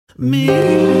Welcome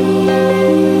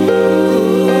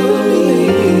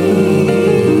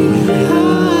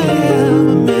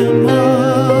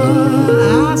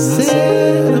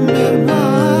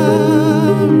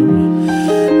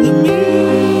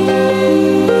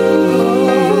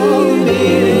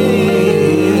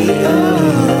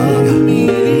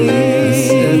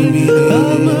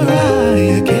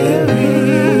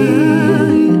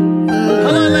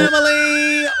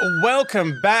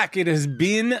back. It has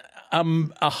been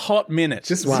a hot minute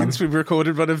since we've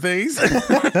recorded one of these.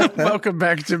 Welcome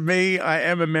back to Me, I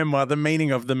Am a Memoir, the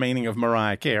meaning of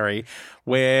Mariah Carey,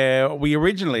 where we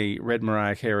originally read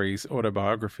Mariah Carey's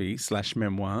autobiography /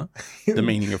 memoir, The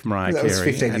Meaning of Mariah That was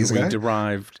Carey, 15 years and we ago.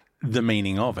 derived the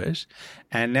meaning of it.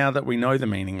 And now that we know the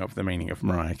meaning of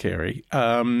Mariah Carey,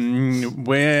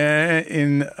 we're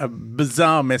in a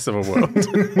bizarre mess of a world.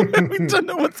 We don't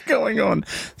know what's going on.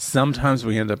 Sometimes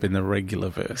we end up in the regular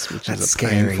verse, which is a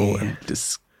painful and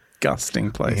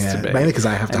disgusting place to be. Mainly because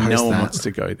I have to host no one that. wants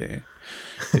to go there.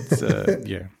 It's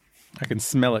yeah. I can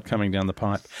smell it coming down the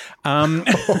pipe.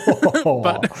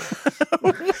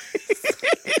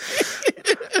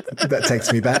 But that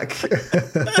takes me back.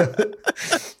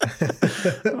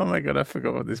 oh my God, I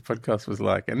forgot what this podcast was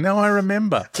like. And now I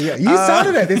remember. Yeah, you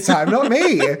started it this time, not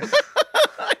me. I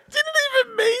didn't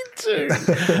even mean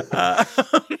to.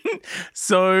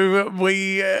 So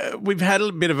we've had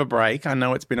a bit of a break. I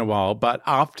know it's been a while, but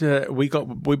after we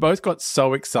both got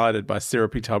so excited by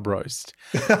Syrupy Tub Roast.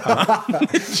 We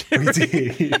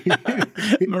did.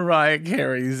 Mariah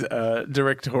Carey's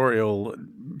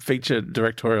feature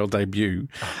directorial debut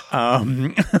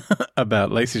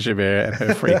about Lacey Chabert and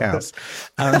her free house.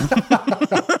 And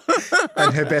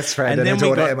her best friend and her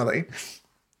daughter Emily.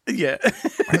 Yeah.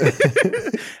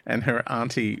 And her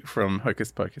auntie from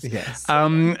Hocus Pocus. Yes.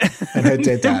 And her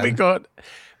dead dad. We got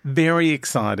very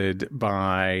excited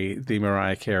by the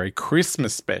Mariah Carey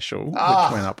Christmas special,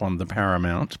 which went up on the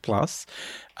Paramount Plus.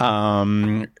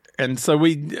 And so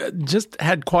we just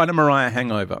had quite a Mariah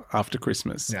hangover after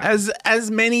Christmas, as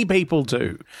many people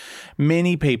do.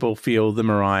 Many people feel the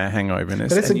Mariah hangoverness.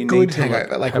 But it's and a you good need to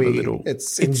hangover.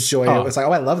 It's enjoyable. It's like,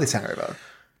 I love this hangover.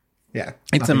 Yeah,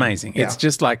 it's amazing. Yeah. It's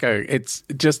just like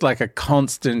a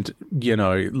constant,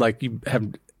 like you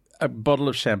have a bottle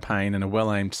of champagne and a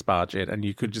well-aimed Spa jet, and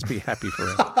you could just be happy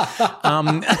forever.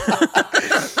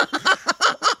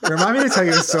 Remind me to tell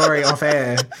you a story off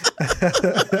air.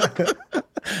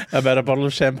 About a bottle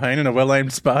of champagne and a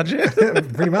well-aimed Spa jet?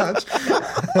 Pretty much.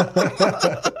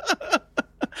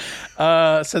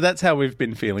 So that's how we've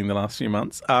been feeling the last few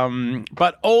months.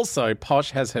 But also,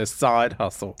 Posh has her side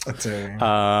hustle,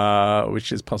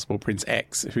 which is Possible Prince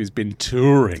X, who's been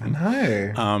touring. I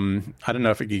know. I don't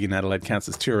know if a gig in Adelaide counts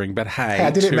as touring, but hey,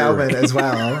 I did it in Melbourne as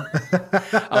well.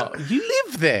 Oh, you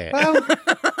live there. Well,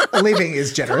 living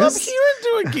is generous. Come up here and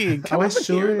do a gig. Come up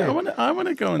here. I want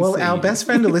to go and see. Well, our best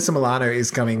friend Alyssa Milano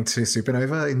is coming to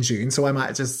Supernova in June, so I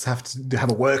might just have to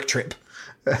have a work trip.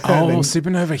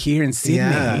 Supernova here in Sydney.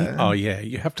 Yeah. Oh, yeah,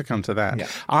 you have to come to that. Yeah.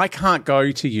 I can't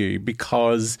go to you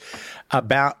because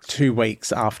about 2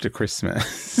 weeks after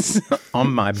Christmas,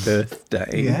 on my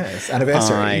birthday. Yes,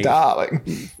 anniversary,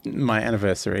 darling. My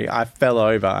anniversary, I fell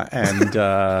over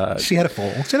and... She had a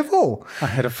fall. I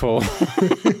had a fall.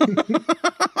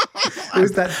 It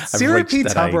was that syrupy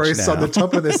tub roast on the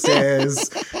top of the stairs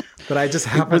that I just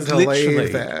happened to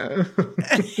leave there.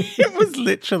 It was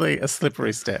literally a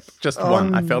slippery step. Just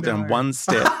one. I fell down one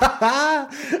step.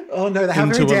 Oh, no, how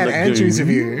very Dan Andrews of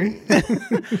you.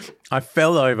 I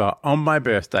fell over on my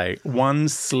birthday, one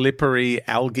slippery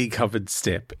algae-covered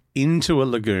step into a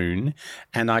lagoon,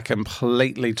 and I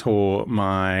completely tore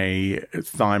my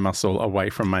thigh muscle away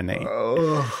from my knee.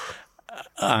 Oh.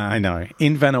 I know.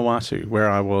 In Vanuatu, where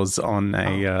I was on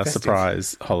a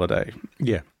surprise holiday.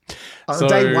 Yeah. So,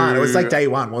 day one. It was like day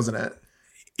one, wasn't it?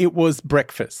 It was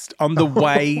breakfast. On the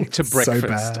way to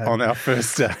breakfast so on our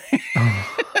first day.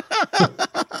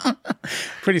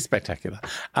 Pretty spectacular.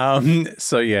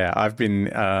 So yeah, I've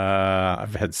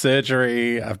had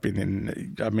surgery. I'm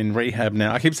in rehab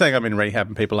now. I keep saying I'm in rehab,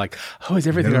 and people are like, "Oh, is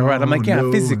everything all right?" I'm like,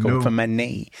 "Yeah, physical for my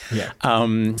knee." Yeah.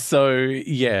 So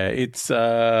yeah, it's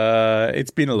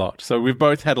been a lot. So we've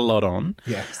both had a lot on.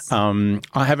 Yes. I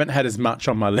haven't had as much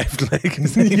on my left leg.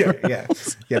 As yeah.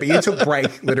 But you took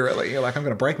break literally. You're like, I'm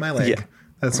going to break my leg. Yeah.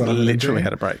 That's what I literally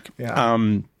had a break. Yeah.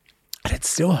 And it's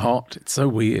still hot. It's so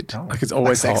weird. Oh, like it's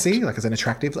always like sexy, hot. like as an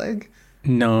attractive leg?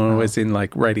 No, as in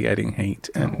like radiating heat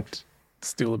and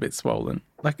still a bit swollen.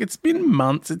 Like it's been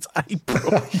months. It's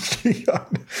April.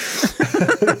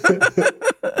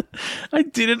 I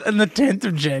did it on the 10th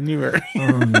of January.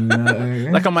 Oh, no.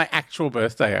 Like on my actual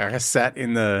birthday, I sat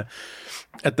in the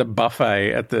at the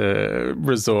buffet at the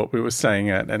resort we were staying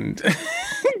at, and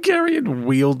Gary had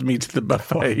wheeled me to the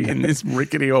buffet in this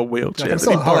rickety old wheelchair. I'm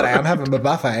still on holiday. I'm having my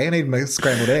buffet. I need my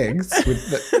scrambled eggs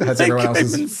that has everyone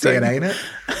else's DNA in it.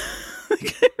 They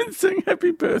came and sang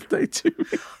happy birthday to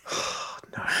me. Oh,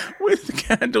 no. With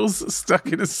candles stuck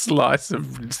in a slice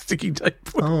of sticky tape.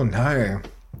 Oh, no.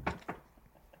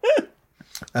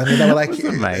 I mean, they were like,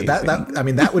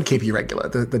 that would keep you regular,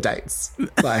 the dates.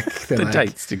 Like the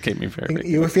dates did keep me very regular.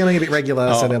 You were feeling a bit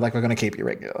regular, so they're like, we're going to keep you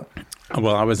regular.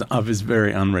 Well, I was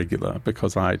very unregular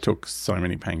because I took so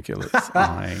many painkillers.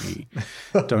 I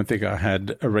don't think I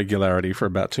had a regularity for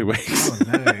about 2 weeks. Oh,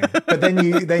 no. But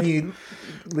then you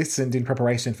listened in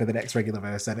preparation for the next regular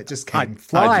verse and it just came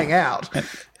flying out.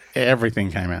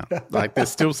 Everything came out. Like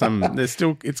it's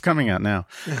coming out now.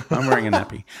 I'm wearing a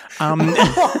nappy.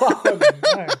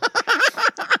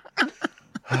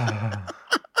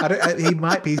 He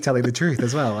might be telling the truth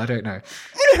as well. I don't know.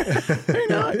 Who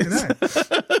knows?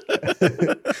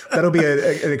 That'll be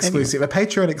an exclusive, a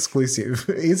Patreon exclusive.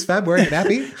 Is Fab wearing a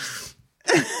nappy?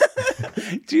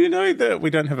 Do you know that we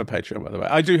don't have a Patreon, by the way?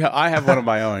 I do. I have one of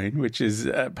my own, which is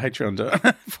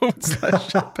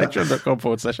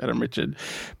patreon.com/Adam Richard.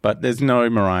 But there's no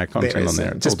Mariah content on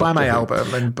there. Just buy my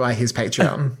album and buy his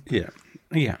Patreon. Yeah.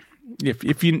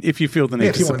 If you feel the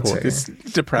need to support this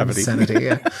depravity, insanity,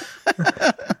 yeah.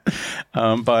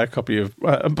 Buy a copy of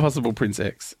Impossible Prince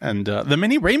X and the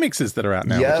many remixes that are out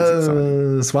now.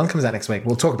 Yes, one comes out next week.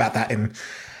 We'll talk about that in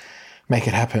Make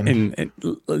It Happen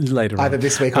later on. Either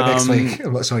this week or next week.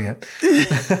 I'm not sure yet.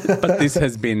 But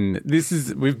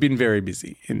we've been very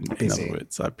busy. In other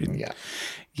words, I've been.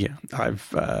 Yeah.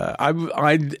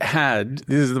 I'd had.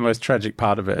 This is the most tragic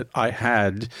part of it. I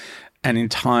had an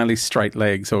entirely straight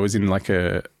leg, so I was in like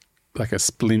a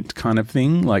splint kind of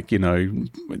thing, like, you know,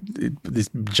 this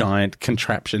giant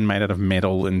contraption made out of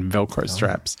metal and Velcro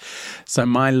straps. So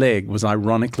my leg was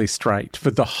ironically straight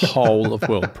for the whole of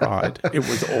World Pride. It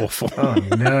was awful. Oh,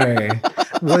 no.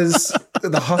 Was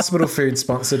the hospital food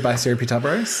sponsored by Syrupy Tub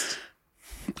Roast?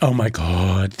 Oh, my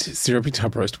God. Syrupy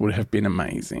Tub Roast would have been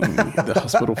amazing. The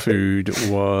hospital food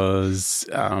was...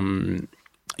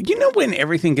 you know when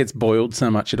everything gets boiled so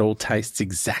much it all tastes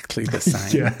exactly the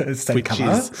same? Same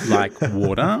color. Is like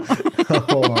water.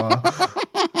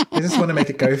 I just want to make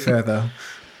it go further.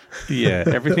 Yeah,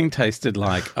 everything tasted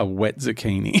like a wet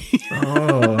zucchini.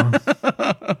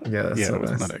 That's so it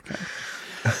was nice. not okay.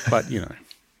 But, you know,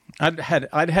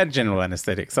 I'd had general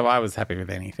anaesthetic, so I was happy with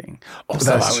anything.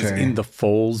 Also, I was in the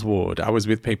falls ward. I was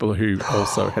with people who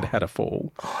also had a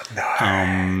fall. Oh,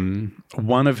 no.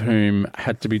 One of whom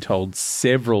had to be told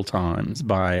several times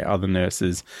by other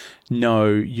nurses, no,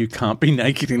 you can't be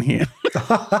naked in here.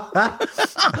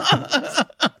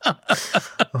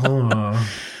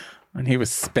 And he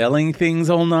was spelling things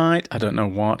all night. I don't know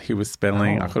what he was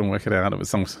spelling. I couldn't work it out. It was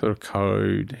some sort of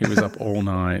code. He was up all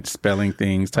night spelling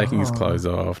things, taking his clothes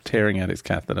off, tearing out his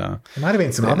catheter. There might have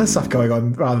been some other stuff going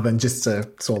on rather than just a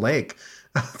sore leg.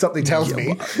 Something tells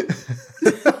me,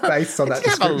 based on that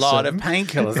description. Have a lot of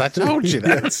painkillers. I told you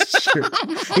that. That's true.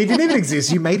 He didn't even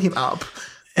exist. You made him up.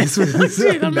 This was I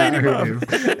made him up.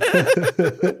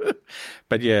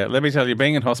 But yeah, let me tell you,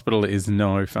 being in hospital is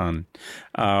no fun.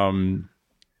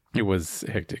 It was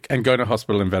hectic. And going to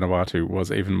hospital in Vanuatu was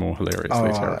even more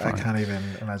hilariously terrifying. I can't even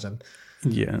imagine.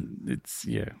 Yeah,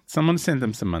 someone send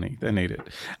them some money. They need it.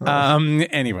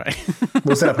 Anyway.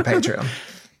 We'll set up a Patreon.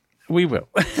 We will.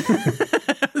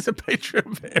 There's a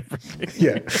Patreon for everything.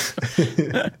 Yeah.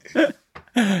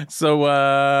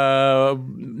 So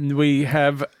we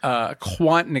have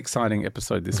quite an exciting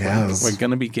episode this week. We're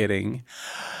going to be getting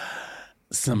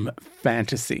some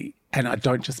fantasy. And I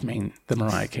don't just mean the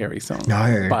Mariah Carey song.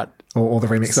 No, but all the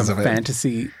remixes of it.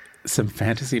 Some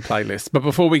fantasy playlists. But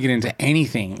before we get into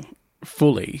anything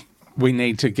fully, we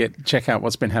need to check out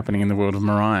what's been happening in the world of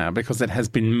Mariah, because it has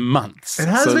been months. It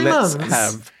has been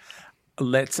months.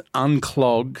 Let's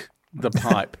unclog the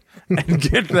pipe and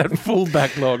get that full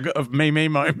backlog of me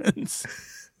moments.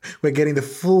 We're getting the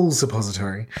full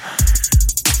suppository.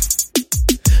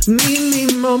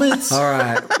 Me moments. All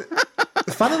right.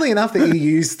 Funnily enough that you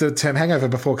used the term hangover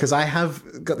before, because I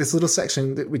have got this little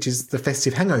section which is the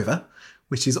festive hangover,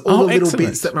 which is all the little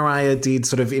bits that Mariah did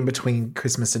sort of in between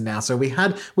Christmas and now. So we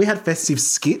had festive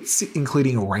skits,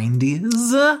 including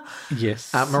reindeers.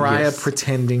 Yes. Mariah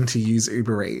pretending to use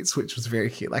Uber Eats, which was very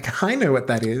cute. Like, I know what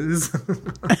that is.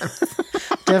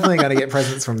 Definitely going to get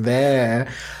presents from there.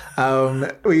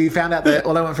 We found out that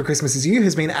All I Want for Christmas Is You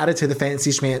has been added to the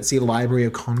Fancy Schmancy Library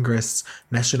of Congress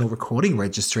National Recording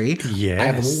Registry. Yes. I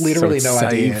have literally no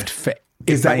idea.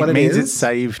 Is that what it means is? it's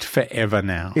saved forever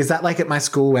now. Is that like at my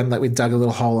school when like we dug a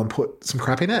little hole and put some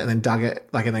crap in it and then dug it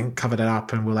like and then covered it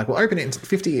up and we're like, we'll open it in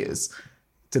 50 years?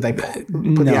 Did they put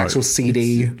the actual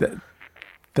CD?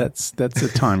 That's a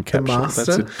time capsule. That's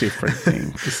a different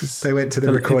thing. They went to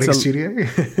the recording studio.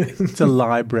 It's a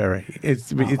library.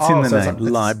 It's in the name,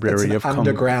 Library of Congress.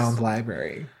 Underground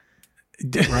library.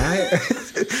 Right?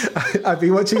 I've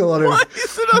been watching a lot of. Why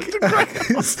is it underground?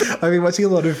 I've been watching a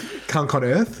lot of Punk on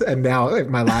Earth, and now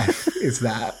my life is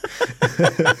that.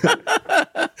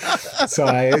 So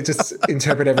I just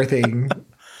interpret everything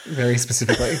very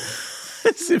specifically.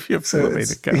 As if you're pulling me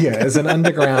to go. Yeah, it's an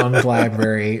underground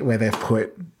library where they've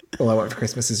put All I Want for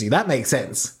Christmas Is You. That makes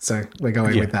sense. So we're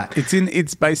going with that.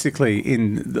 It's basically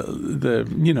in the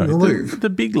Louvre. the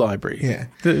big library. Yeah.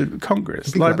 The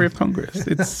Congress, Library of Congress.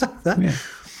 It's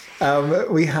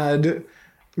we had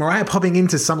Mariah popping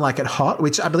into Some Like It Hot,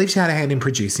 which I believe she had a hand in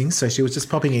producing. So she was just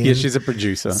popping in. Yeah, she's a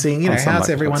producer. Seeing, how's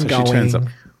everyone going? She turns up.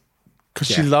 Because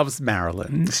she loves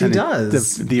Marilyn. She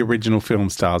does. The original film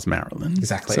stars Marilyn.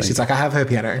 Exactly. So, she's like, I have her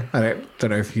piano. I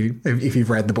don't know if you've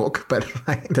read the book, but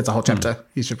that's a whole chapter.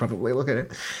 You should probably look at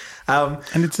it. And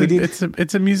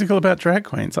it's a musical about drag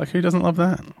queens. Like, who doesn't love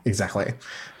that? Exactly.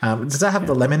 Does that have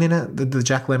the Lemon in it? The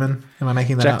Jack Lemmon? Am I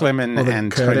making that Jack up? Lemmon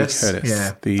and Curtis? Tony Curtis.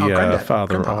 Yeah. The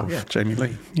father of Jamie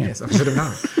Lee. Yeah. Yes, I should have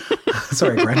known.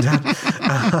 Sorry, Granddad.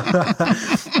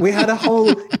 We had a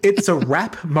whole It's a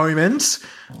Rap moment.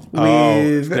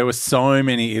 There were so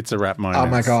many It's a Rap moments. Oh,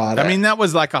 my God. I mean, that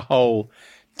was like a whole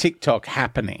TikTok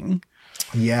happening.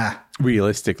 Yeah.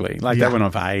 Realistically. That went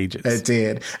on for ages. It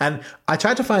did. And I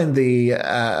tried to find the,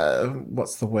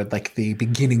 what's the word, like the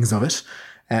beginnings of it.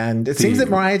 And it seems that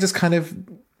Mariah just kind of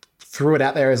threw it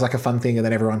out there as like a fun thing and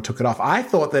then everyone took it off. I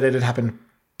thought that it had happened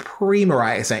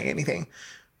pre-Mariah saying anything.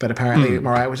 But apparently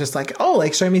Mariah was just like,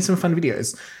 show me some fun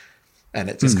videos. And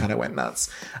it just kind of went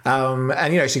nuts.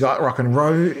 And, she got Rock and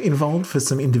Roll involved for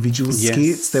some individual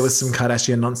skits. There was some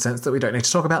Kardashian nonsense that we don't need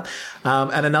to talk about.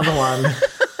 And another one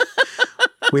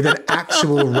with an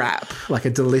actual wrap, like a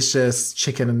delicious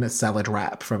chicken and a salad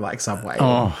wrap from like Subway.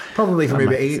 Oh, probably from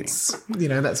Uber Eats.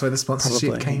 That's where the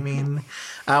sponsorship came in.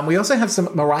 We also have some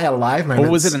Mariah Live moments.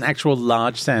 Or was it an actual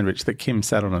large sandwich that Kim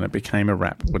sat on and it became a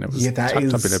wrap when it was tucked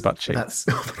up in her butt cheeks?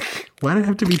 Why don't it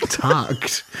have to be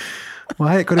tucked?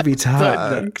 Why it got to be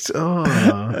tucked? Oh,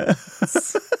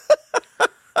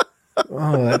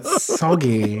 that's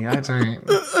soggy. I don't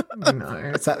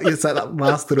know. It's that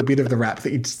last little bit of the wrap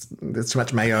that there's too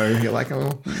much mayo. You're like,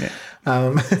 the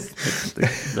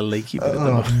leaky bit.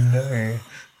 Oh no.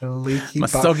 A leaky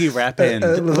soggy wrap end.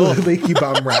 A leaky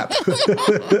bum wrap.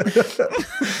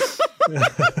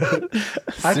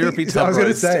 Syrupy tub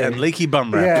roast and leaky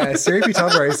bum wrap. Yeah, syrupy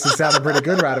tub roast is sounding pretty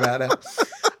good right about now.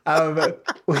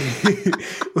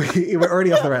 We're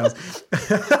already off the rails.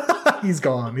 He's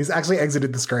gone. He's actually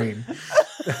exited the screen.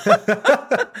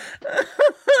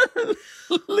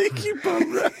 Leaky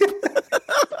bum wrap.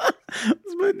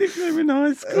 That's my nickname in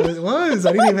high school. It was.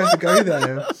 I didn't even have to go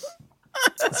there.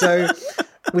 So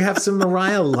we have some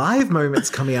Mariah Live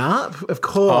moments coming up, of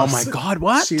course. Oh my God,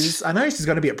 what? I know she's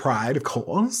going to be at Pride, of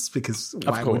course, because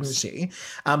why wouldn't she?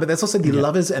 But there's also the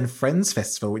Lovers and Friends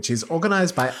Festival, which is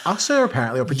organised by Usher,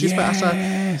 apparently, or produced by Usher.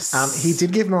 He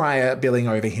did give Mariah billing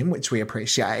over him, which we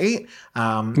appreciate.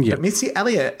 But Missy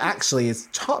Elliott actually is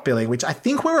top billing, which I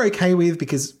think we're okay with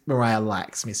because Mariah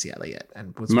likes Missy Elliott.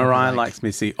 Mariah likes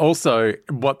Missy. Also,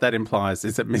 what that implies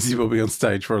is that Missy will be on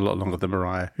stage for a lot longer than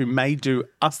Mariah, who may do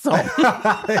a song.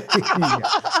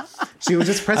 She will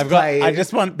just press play. I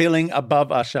just want billing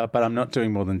above Usher, but I'm not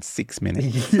doing more than 6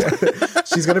 minutes.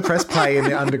 She's going to press play in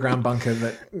the underground bunker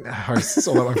that hosts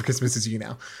All I Want for Christmas Is You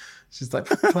now. She's like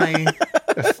playing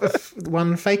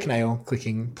one fake nail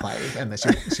clicking play, and then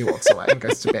she walks away and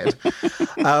goes to bed.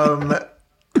 But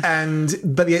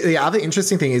the other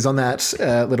interesting thing is on that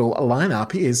little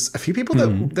lineup is a few people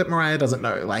that Mariah doesn't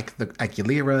know, like the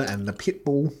Aguilera and the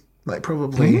Pitbull. Like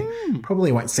probably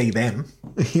won't see them,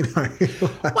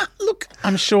 Well, look,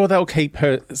 I'm sure they'll keep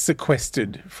her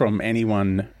sequestered from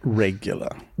anyone regular.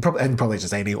 Probably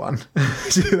just anyone. We're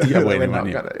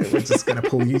just going to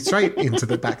pull you straight into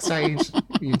the backstage.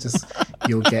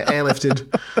 You'll get airlifted.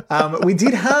 We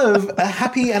did have a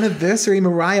happy anniversary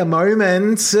Mariah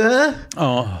moment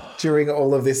during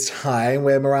all of this time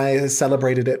where Mariah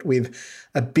celebrated it with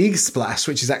a big splash,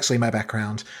 which is actually my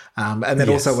background, and then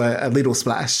also a little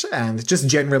splash, and just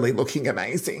generally looking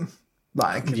amazing.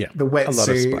 Like the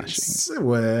wetsuits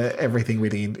were everything we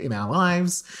need in our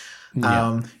lives.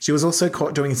 She was also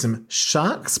caught doing some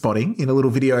shark spotting in a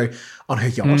little video on her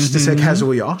yacht, just her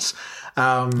casual yacht.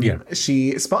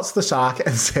 She spots the shark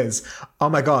and says, "Oh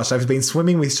my gosh, I've been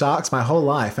swimming with sharks my whole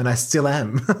life and I still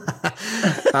am."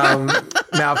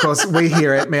 Now, of course, we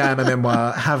here at Me I Am a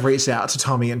Memoir have reached out to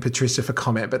Tommy and Patricia for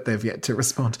comment, but they've yet to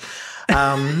respond.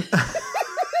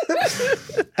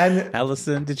 And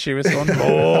Alison, did she respond?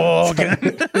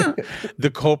 Morgan.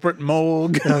 The corporate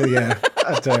morgue. Oh, yeah.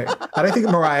 I don't think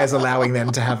Mariah's allowing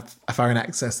them to have a phone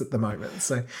access at the moment.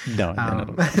 So No.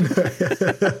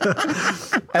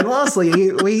 And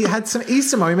lastly, we had some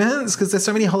Easter moments because there's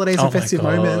so many holidays and festive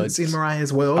moments in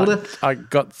Mariah's world. I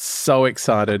got so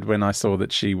excited when I saw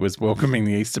that she was welcoming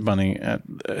the Easter Bunny at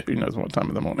who knows what time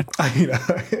of the morning. I know.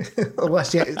 Well,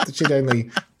 she'd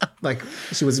only,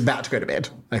 she was about to go to bed,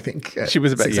 I think. She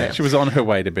was she was on her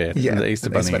way to bed. Yeah, and the Easter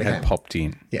Bunny had popped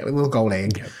in. Yeah, with a little gold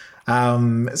egg. Yep.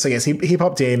 So yes, he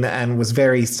popped in and was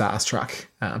very starstruck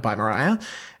by Mariah.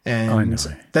 And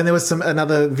then there was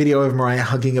another video of Mariah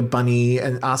hugging a bunny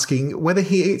and asking whether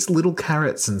he eats little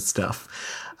carrots and stuff,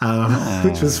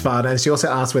 which was fun. And she also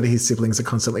asked whether his siblings are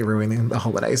constantly ruining the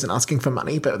holidays and asking for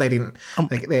money, but they didn't.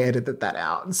 They edited that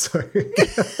out. So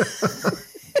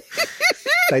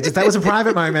that was a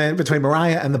private moment between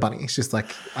Mariah and the bunny. It's just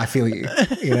like, I feel you.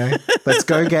 Let's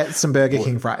go get some Burger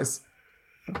King fries.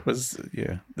 Are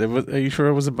you sure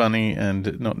it was a bunny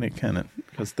and not Nick Cannon?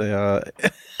 Because they are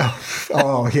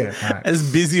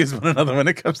as busy as one another when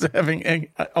it comes to having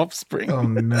offspring. Oh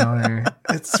no,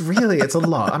 it's a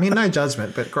lot. I mean, no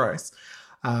judgment, but gross.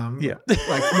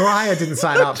 Mariah didn't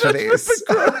sign up for this.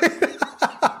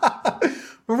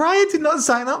 Mariah did not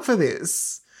sign up for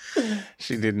this.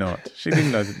 She did not. She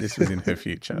didn't know that this was in her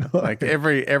future. No. Like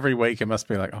every week it must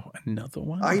be like, oh, another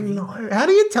one. I know. How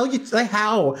do you tell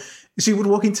how she would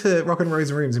walk into Rock and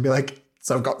Rose rooms and be like,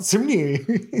 so I've got some news.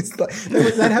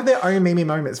 They'd have their own Mimi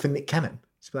moments for Nick Cannon.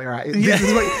 She'd be like, all right,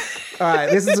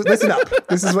 listen up.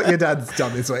 This is what your dad's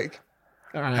done this week.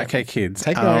 All right. Okay, kids.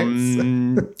 Take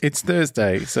notes. It's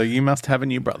Thursday, so you must have a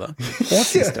new brother or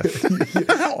sister.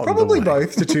 Probably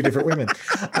both to two different women.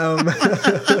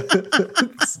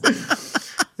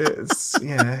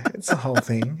 It's a whole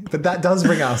thing. But that does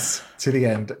bring us to the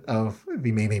end of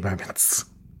the Mimi moments.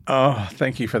 Oh,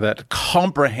 thank you for that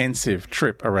comprehensive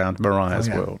trip around Mariah's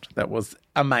world. That was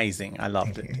amazing. I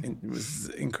loved it. It was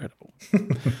incredible.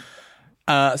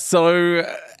 So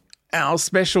our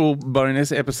special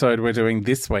bonus episode we're doing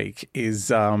this week is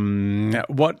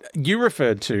what you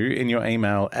referred to in your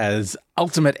email as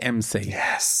Ultimate MC.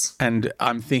 Yes. And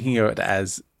I'm thinking of it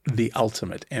as the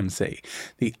Ultimate MC,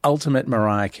 the Ultimate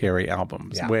Mariah Carey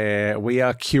albums, where we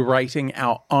are curating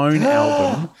our own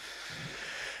album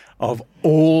of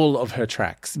all of her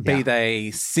tracks, be they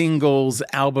singles,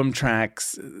 album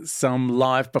tracks, some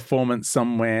live performance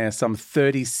somewhere, some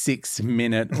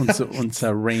 36-minute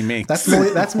Unsa remix.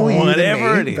 That's more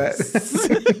whatever it is.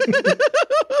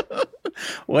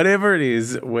 Whatever it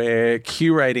is, we're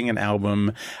curating an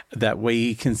album that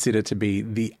we consider to be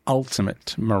the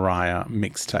ultimate Mariah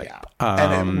mixtape. Yeah.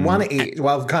 And one each.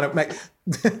 Well, kind of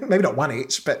maybe not one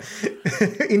each, but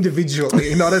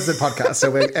individually, not as a podcast. So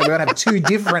we're going to have two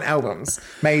different albums,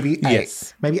 maybe eight.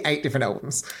 Yes. Maybe 8 different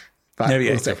albums. Maybe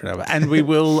eight different albums. And we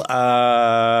will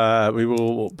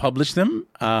publish them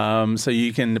so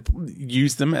you can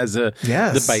use them as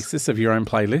the basis of your own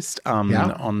playlist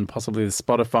on possibly the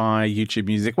Spotify, YouTube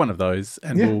Music, one of those.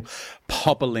 And we'll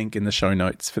pop a link in the show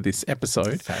notes for this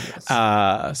episode.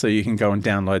 So you can go and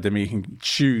download them. You can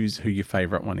choose who your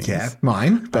favourite one is. Yeah,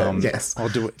 mine, but yes. Or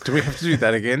do we have to do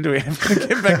that again? Do we have to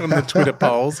get back on the Twitter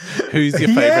polls? Who's your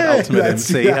favourite Ultimate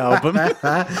MC album?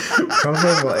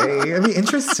 Probably. It'd be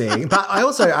interesting. But I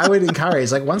would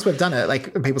encourage, once we've done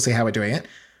it, people see how we're doing it,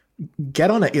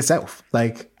 get on it yourself.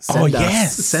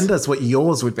 Send us what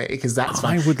yours would be, because that's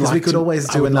fun. Because we could always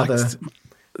do another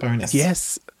bonus.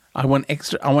 Yes. I want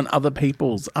other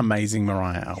people's amazing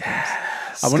Mariah albums.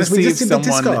 Yes. I want to see if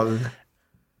someone...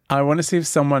 I want to see if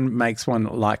someone makes one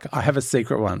I have a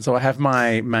secret one. So I have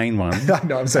my main one.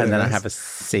 No, I'm saying and then I have a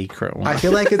secret one. I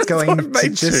feel like it's going to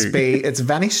just be, it's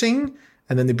Vanishing,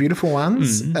 and then the Beautiful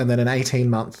Ones, and then an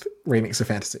 18-month remix of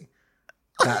Fantasy.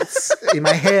 That's in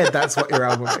my head. That's what your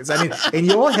album is. I mean, in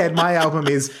your head, my album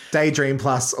is Daydream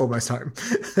plus Almost Home.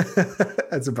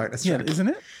 That's a bonus track, isn't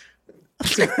it?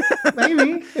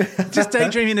 Maybe just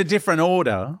Daydream in a different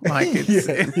order. I just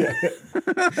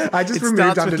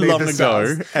removed starts with Long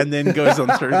Ago and then goes on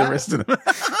through the rest of them.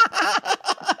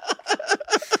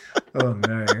 Oh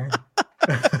no.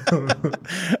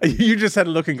 You just had a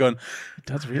look and gone, it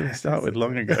does really start with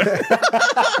Long Ago.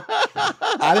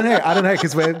 I don't know,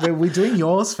 because we're doing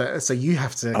yours first, so you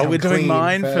have to. We're doing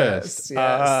mine first.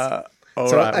 Yes. All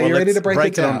so right. are you ready to break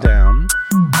it down?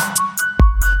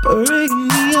 Break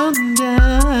me on down.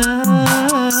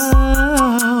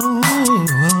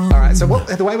 All right. So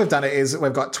the way we've done it is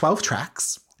we've got 12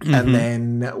 tracks. And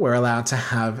then we're allowed to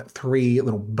have 3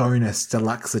 little bonus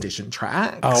deluxe edition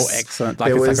tracks. Oh, excellent.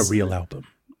 Like it's like a real album.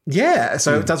 Yeah,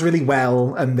 so it does really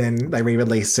well, and then they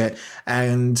re-released it,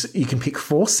 and you can pick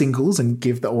 4 singles and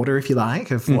give the order if you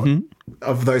like of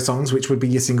those songs, which would be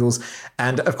your singles,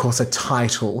 and of course a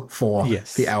title for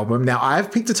the album. Now,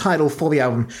 I've picked a title for the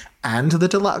album and the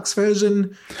deluxe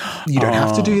version. You don't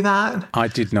have to do that. I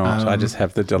did not. I just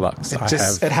have the deluxe.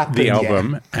 It happened, the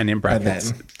album and in brackets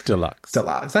and deluxe.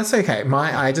 Deluxe. That's okay.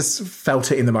 I just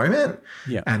felt it in the moment,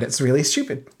 and it's really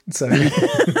stupid. So.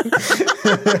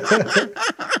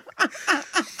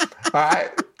 All right,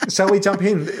 shall we jump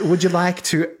in? Would you like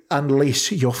to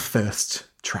unleash your first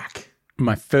track?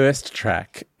 My first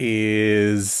track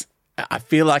is, I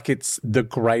feel like it's the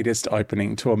greatest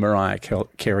opening to a Mariah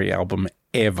Carey album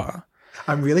ever.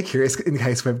 I'm really curious in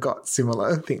case we've got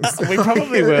similar things. We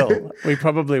probably will. We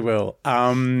probably will.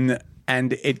 And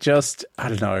it just, I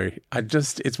don't know.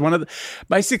 It's one of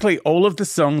basically all of the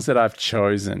songs that I've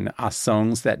chosen are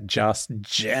songs that just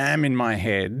jam in my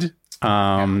head.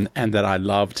 And that I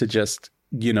love to just,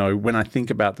 when I think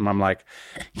about them, I'm like,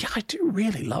 yeah, I do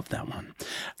really love that one.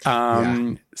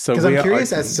 So because I'm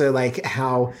curious as to like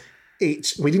how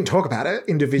we didn't talk about it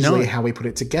individually, how we put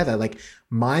it together. Like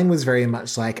mine was very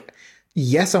much like,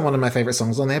 yes, I wanted my favorite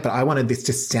songs on there, but I wanted this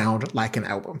to sound like an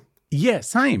album. Yeah,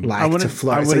 same. Like I wanted to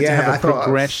flow. I wanted to have a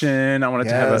progression. I wanted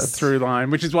to have a through line,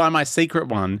 which is why my secret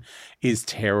one is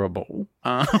terrible.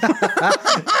 But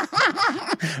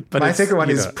my secret one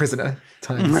is Prisoner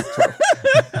times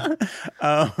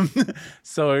 12.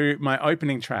 So my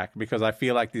opening track, because I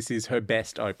feel like this is her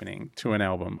best opening to an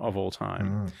album of all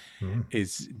time,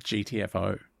 is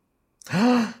GTFO.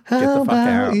 Get the fuck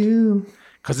out.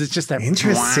 Because it's just that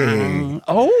interesting. Wow.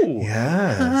 Oh,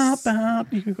 yes. How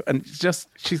about you? And it's just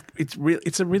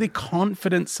it's a really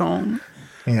confident song.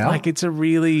 Yeah, like it's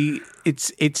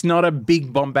not a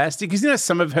big bombastic, because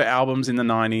some of her albums in the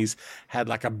 90s had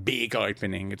like a big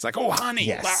opening. It's like, oh honey,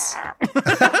 yes,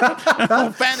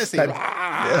 oh, fantasy. I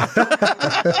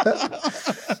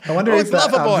wonder if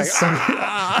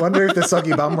I wonder if the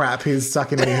Soggy Bum Rap is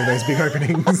stuck in any of those big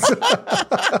openings.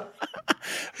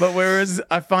 But whereas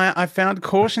I found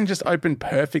Caution just opened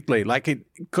perfectly,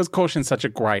 because Caution's such a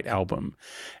great album,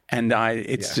 and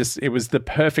it was the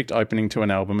perfect opening to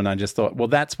an album, and I just thought, well,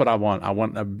 that's what I want. I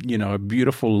want a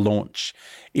beautiful launch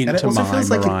into my Mariah album. And it also feels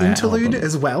like an interlude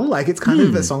as well. Like it's kind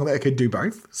of a song that could do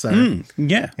both. So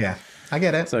yeah, I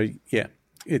get it. So yeah,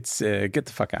 it's get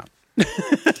the fuck out.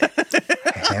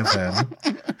 Heaven.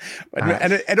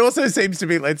 And it also seems to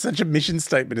be like such a mission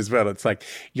statement as well. It's like,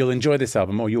 you'll enjoy this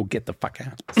album or you'll get the fuck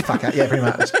out. Fuck out, yeah, pretty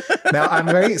much. Now, I'm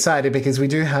very excited because we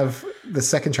do have the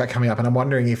second track coming up, and I'm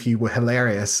wondering if you were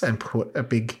hilarious and put a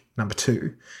big number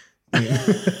 2 in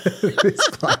this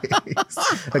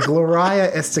place. A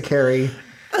Gloria Esther Carey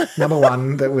number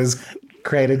 1 that was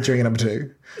created during a number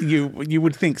 2. You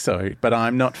would think so, but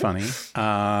I'm not funny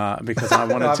because I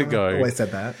wanted to go. I've always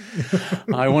said that.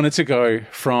 I wanted to go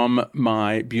from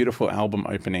my beautiful album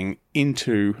opening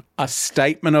into a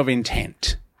statement of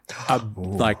intent.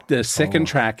 Like the second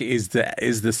track is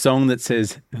the song that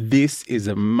says, "This is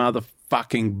a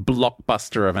motherfucking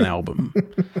blockbuster of an album.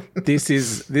 This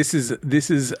is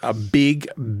a big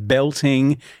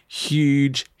belting,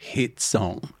 huge hit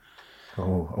song.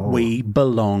 We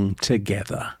belong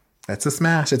together." That's a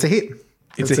smash. It's a hit.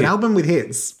 It's an album with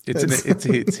hits.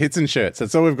 It's hits and shirts.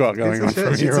 That's all we've got going on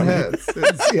from here on. I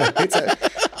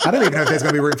don't even know if there's going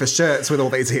to be room for shirts with all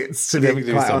these hits, to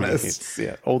be quite honest. Hits.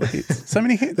 Yeah, all the hits. So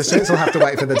many hits. The shirts will have to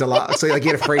wait for the deluxe. So you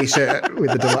get a free shirt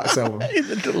with the deluxe album. In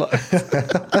the deluxe.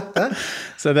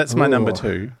 So that's my number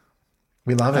 2.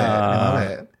 We love it. We love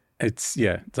it.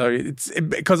 So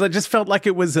because I just felt like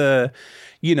it was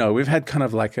we've had kind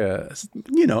of like a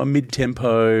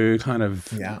mid-tempo kind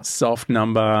of soft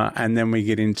number, and then we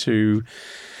get into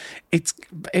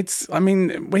I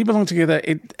mean, We Belong Together.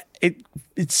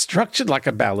 It's structured like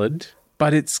a ballad,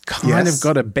 but it's kind of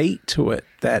got a beat to it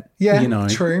that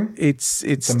true. It's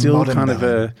still kind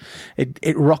of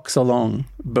it rocks along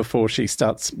before she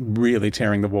starts really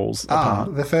tearing the walls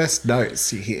apart. The first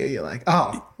notes you hear, you're like,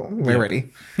 we're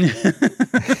ready.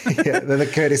 They're the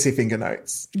courtesy finger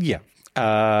notes. Yeah.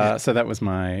 So that was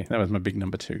my big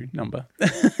number 2 number.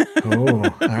 Oh,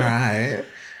 all right.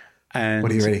 And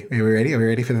what are you ready? Are we ready? Are we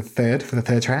ready for the third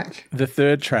track? The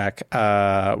third track,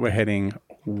 we're heading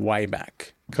way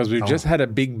back because we've just had a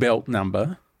big belt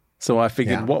number. So I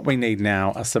figured what we need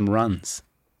now are some runs.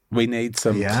 We need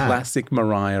some classic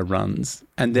Mariah runs.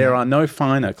 And there are no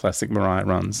finer classic Mariah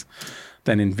runs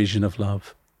than in Vision of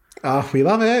Love. Oh, we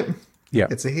love it. Yeah.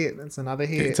 It's a hit. It's another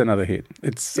hit. It's another hit.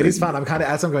 It is fun. I'm kind of,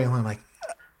 as I'm going along, I'm like,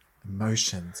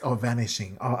 emotions or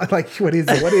vanishing. Oh, like, what is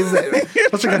it? What is it?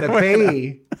 What's it going to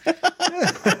be?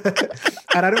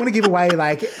 And I don't want to give away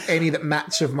like any that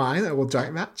match of mine or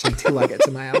don't match until I get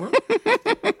to my album.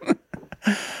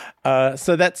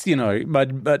 So that's,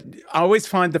 but I always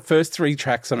find the first 3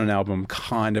 tracks on an album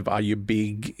kind of are your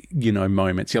big,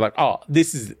 moments. You're like,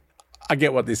 I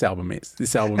get what this album is.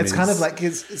 This album is... It's kind of like,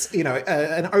 it's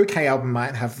an okay album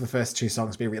might have the first 2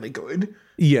 songs be really good.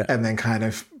 Yeah. And then kind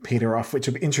of peter off, which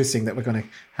will be interesting that we're going to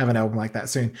have an album like that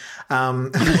soon.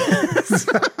 and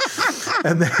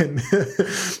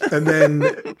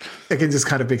then it can just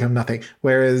kind of become nothing.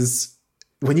 Whereas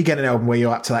when you get an album where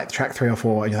you're up to like track 3 or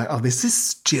 4 and you're like, oh, this is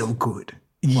still good.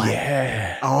 Like,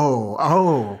 yeah.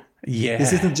 Oh. Yeah.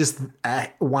 This isn't just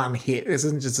one hit. This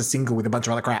isn't just a single with a bunch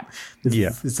of other crap.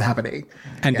 This is happening.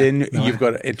 And then you've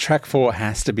got track 4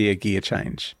 has to be a gear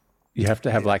change. You have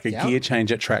to have like a gear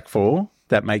change at track 4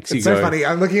 that makes you go. It's so funny.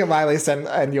 I'm looking at my list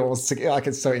and yours. Like,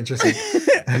 it's so interesting.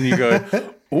 And you go,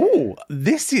 oh,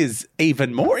 this is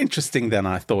even more interesting than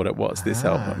I thought it was, this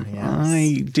album. Yes.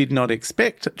 I did not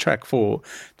expect track 4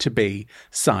 to be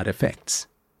Side Effects.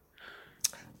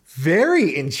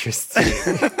 Very interesting.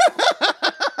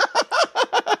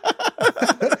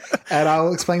 And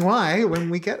I'll explain why when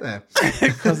we get there.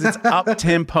 Because it's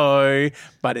up-tempo,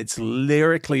 but it's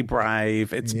lyrically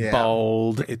brave. It's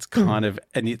bold. It's kind of,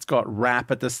 and it's got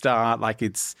rap at the start. Like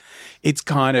it's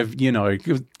kind of,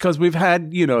 because we've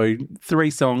had, 3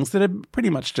 songs that are pretty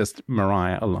much just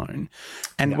Mariah alone.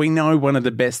 And we know one of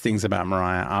the best things about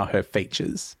Mariah are her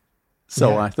features.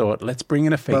 So I thought, let's bring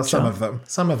in a feature. Well,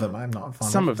 some of them I'm not fond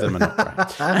of. Some of them are not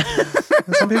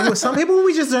great. Some people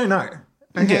we just don't know.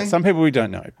 Okay. Yeah, some people we don't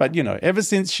know. But, ever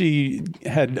since she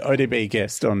had ODB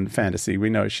guest on Fantasy, we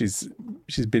know she's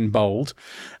been bold.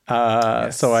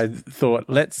 So I thought,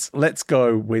 let's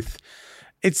go with...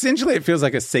 Essentially, it feels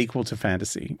like a sequel to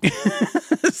Fantasy.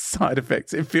 Side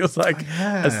Effects. It feels like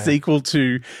a sequel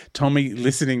to Tommy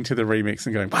listening to the remix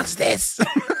and going, what's this?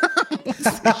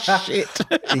 What's this shit?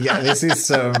 Yeah, this is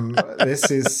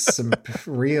some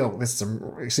real.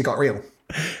 She got real.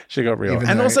 She got real.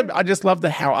 And also, I just love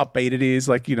how upbeat it is.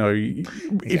 Like,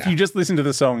 if you just listen to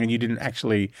the song and you didn't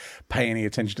actually pay any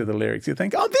attention to the lyrics, you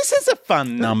think, oh, this is a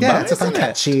fun number. Yeah, it's fun,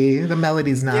 catchy. The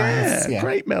melody's nice. Yeah,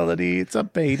 great melody. It's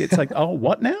upbeat. It's like, oh,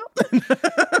 what now?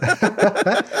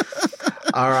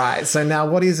 All right. So now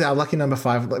what is our lucky number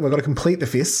 5? We've got to complete the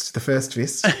first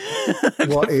fist.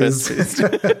 What is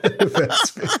the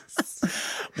first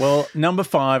fist? Well, number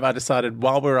 5, I decided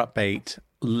while we're upbeat,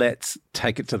 let's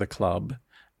take it to the club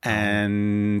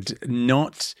and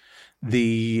not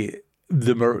the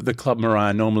club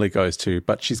Mariah normally goes to,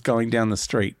 but she's going down the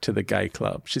street to the gay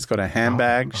club. She's got a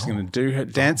handbag. She's going to do her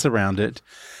dance around it.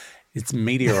 It's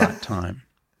Meteorite time.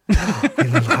 We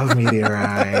love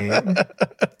Meteorite.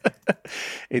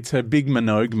 It's her big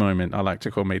Minogue moment, I like to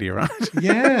call Meteorite.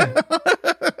 Yeah.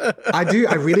 I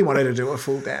really wanted to do a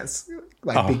full dance,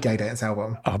 big gay dance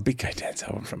album. Oh, big gay dance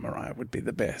album from Mariah would be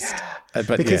the best. Yeah.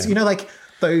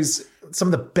 Because, some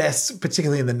of the best,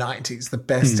 particularly in the 90s, the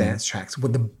best dance tracks were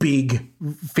the big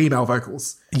female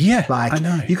vocals. Yeah, I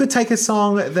know. You could take a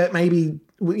song that maybe,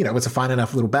 it's a fine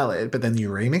enough little ballad, but then you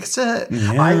remixed it.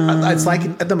 Yeah. It's like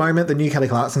at the moment, the new Kelly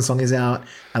Clarkson song is out,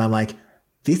 and I'm like,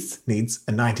 this needs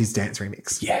a 90s dance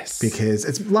remix. Yes. Because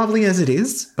it's lovely as it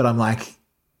is, but I'm like,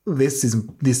 this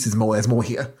is more. There's more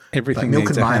here. Everything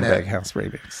needs a Handbag House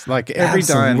remix. Like every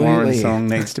Diane Warren song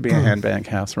needs to be a Handbag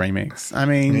House remix. I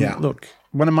mean, look,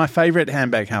 one of my favorite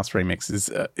Handbag House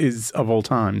remixes is of all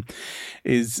time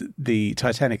is the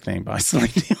Titanic theme by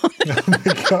Celine Dion. Oh my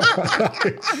God.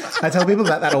 I tell people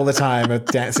about that all the time, of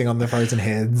dancing on the frozen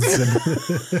heads.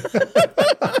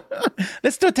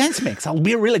 Let's do a dance mix. I'll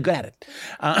be really good at it.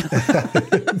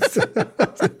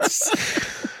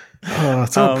 Oh,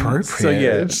 it's so appropriate. So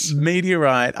yeah,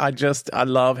 Meteorite. I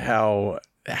love how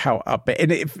up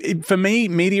and for me,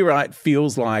 Meteorite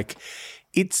feels like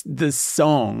it's the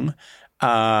song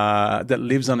that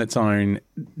lives on its own.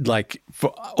 Like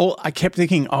I kept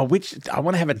thinking, I want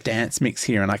to have a dance mix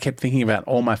here, and I kept thinking about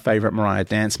all my favorite Mariah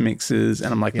dance mixes,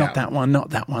 and I'm like, not that one, not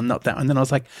that one, not that one. And then I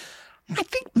was like, I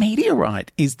think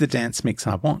Meteorite is the dance mix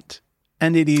I want,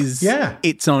 and it is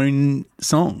its own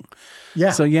song. Yeah.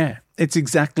 So yeah. It's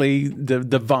exactly the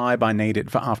vibe I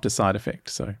needed for After Side Effect.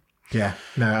 So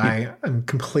I am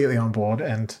completely on board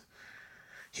and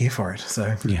here for it. So I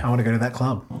want to go to that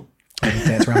club.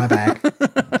 Dance around my back.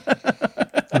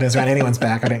 Dance around anyone's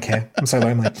back. I don't care. I'm so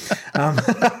lonely. All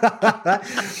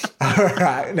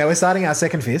right. Now we're starting our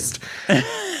second fist.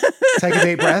 Take a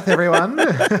deep breath, everyone.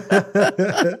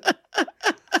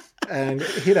 And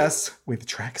hit us with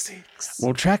track 6.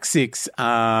 Well, track 6,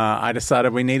 I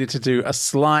decided we needed to do a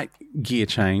slight gear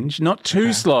change. Not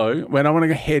too slow. We don't want to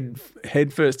go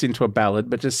head first into a ballad,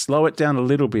 but just slow it down a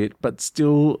little bit, but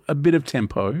still a bit of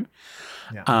tempo.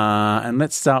 Yeah. And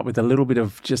let's start with a little bit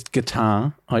of just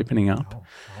guitar opening up.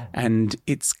 And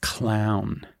it's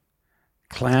Clown.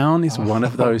 Clown is one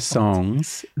of those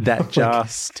songs that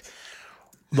just,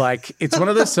 like, it's one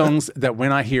of those songs that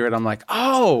when I hear it, I'm like,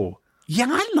 oh, yeah,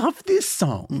 I love this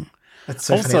song. It's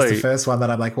so funny. It's the first one that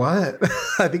I'm like, what?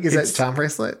 I think is that Charm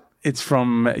Bracelet? It's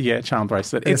from, Charm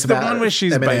Bracelet. It's the one where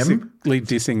she's Eminem? Basically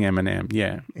dissing Eminem,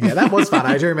 yeah. Yeah, that was fun.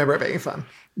 I do remember it being fun.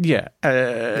 Yeah,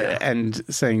 and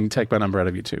saying, take my number out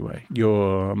of your two-way.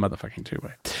 Your motherfucking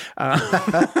two-way.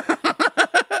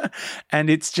 And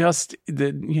it's just,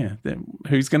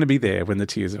 who's going to be there when the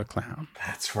tears of a clown?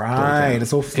 That's right.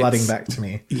 It's all flooding back to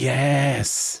me.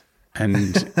 Yes.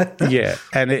 And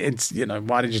and it's,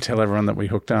 why did you tell everyone that we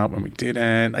hooked up when we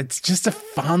didn't? It's just a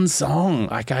fun song.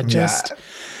 Like I just,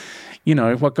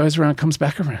 what goes around comes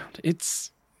back around. It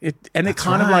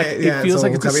kind of like, it feels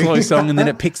like it's a slow song and then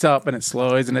it picks up and it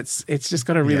slows and it's just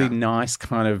got a really nice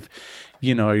kind of,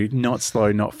 not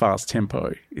slow, not fast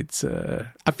tempo. It's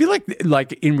I feel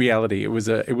like in reality it was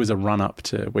a run up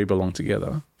to We Belong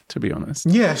Together, to be honest.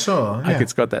 Yeah, sure. Like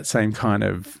it's got that same kind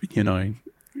of,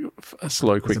 a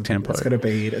slow, quick tempo. It's got a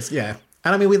beat. And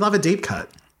I mean, we love a deep cut.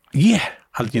 Yeah.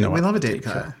 We love a deep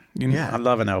cut. I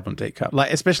love an album deep cut,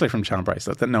 like especially from Charm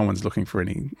Bracelet, that no one's looking for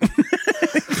anything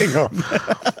on.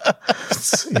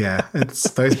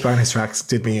 It's those bonus tracks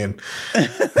did me in. There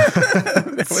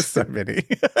were so many.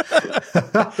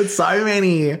 So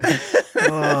many.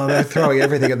 Oh, they're throwing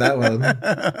everything at that one.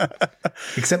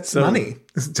 Except money,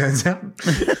 as it turns out.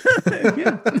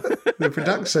 The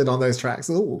production on those tracks.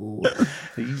 Ooh.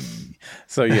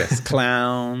 So, yes,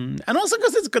 Clown. And also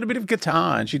because it's got a bit of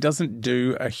guitar and she doesn't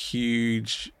do a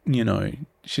huge,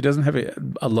 she doesn't have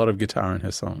a lot of guitar in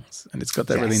her songs. And it's got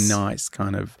that really nice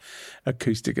kind of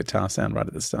acoustic guitar sound right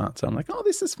at the start. So I'm like, oh,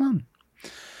 this is fun.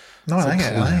 No, I like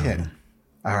it.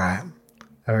 All right.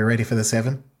 Are we ready for the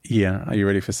 7? Yeah. Are you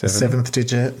ready for 7? The 7th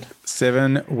digit.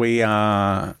 7, we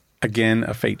are, again,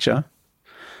 a feature.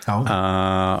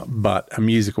 But a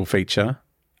musical feature.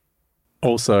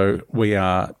 Also, we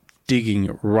are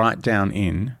digging right down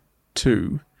in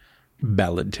to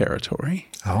ballad territory.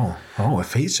 Oh, a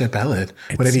feature ballad.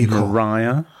 Whatever you call it.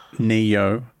 Mariah,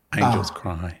 Ne-Yo, Angels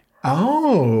Cry.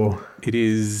 Oh. It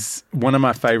is one of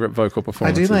my favorite vocal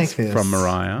performances from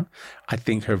Mariah. I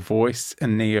think her voice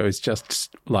and Ne-Yo is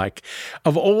just like,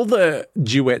 of all the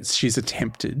duets she's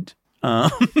attempted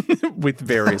with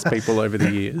various people over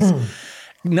the years,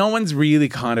 no one's really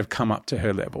kind of come up to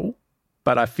her level.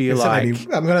 But I feel like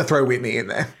I'm going to throw Whitney in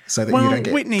there so that you don't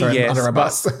get Whitney, thrown under a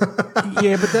bus.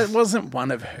 Yeah, but that wasn't one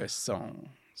of her songs.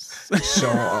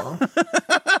 Sure.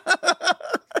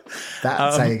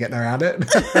 That's how you're getting around it.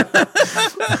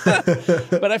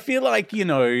 But I feel like,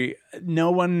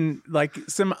 no one, like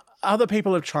some other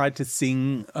people have tried to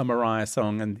sing a Mariah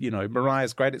song and,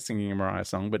 Mariah's great at singing a Mariah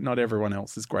song, but not everyone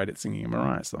else is great at singing a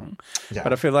Mariah song. Yeah.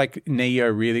 But I feel like Ne-Yo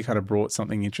really kind of brought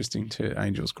something interesting to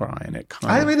Angels Cry and it kind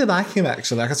of... I really like him,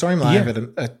 actually. Like I saw him live at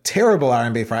a terrible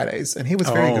R&B Fridays and he was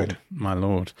very good. My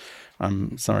Lord.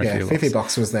 I'm sorry for your loss. Fifi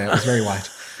Box was there. It was very white.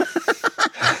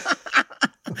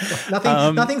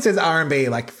 Nothing says R&B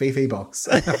like Fifi Box.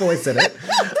 I've always said it.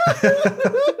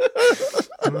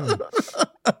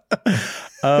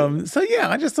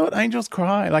 I just thought Angels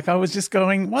Cry. Like I was just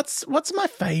going, what's my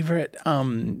favorite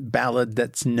ballad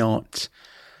that's not,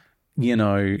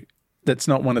 that's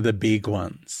not one of the big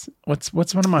ones? What's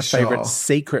one of my favorite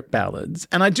secret ballads?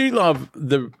 And I do love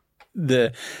the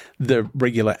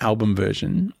regular album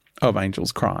version of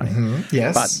Angels Cry. Mm-hmm.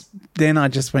 Yes. But then I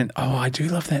just went, I do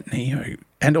love that Ne-Yo.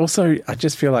 And also I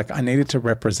just feel like I needed to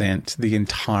represent the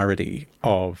entirety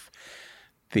of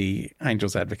the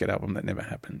Angels Advocate album that never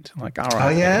happened. Like, all right. Oh,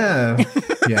 yeah.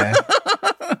 Yeah.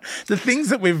 The things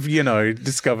that we've,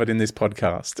 discovered in this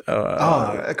podcast.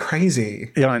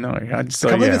 Crazy. Yeah, I know. I can't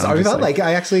believe it's over. Like,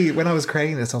 I actually, when I was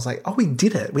creating this, I was like, we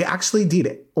did it. We actually did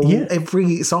it.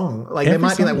 Every song. Like, there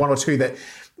might be like one or two that,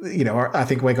 I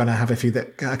think we're going to have a few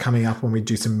that are coming up when we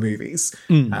do some movies.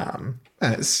 And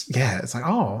it's like,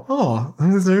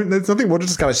 there's nothing more to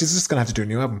discover. She's just going to have to do a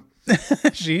new album.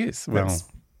 She is. Well,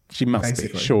 she must be,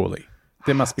 surely.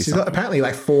 There must be She's something. got apparently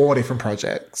like 4 different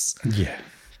projects. Yeah.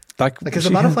 Because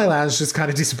the Butterfly Lounge just kind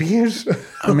of disappeared.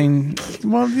 I mean,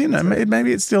 well,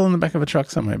 maybe it's still in the back of a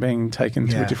truck somewhere being taken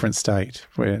to a different state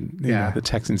where you know, the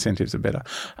tax incentives are better.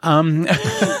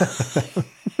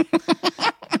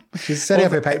 She's setting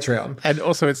up her Patreon. And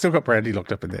also, it's still got Brandy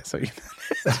locked up in there. So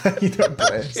you don't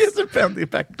bless. She hasn't found the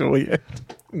back door yet.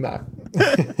 No.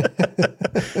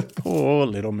 Poor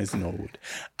little Miss Norwood.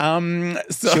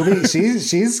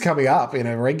 She's coming up in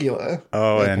a regular.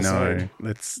 Oh, episode.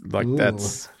 I know.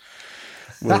 That's.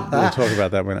 We'll talk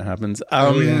about that when it happens.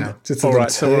 Just all right,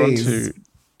 so we're on to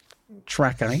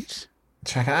track 8.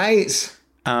 Track 8.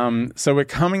 So we're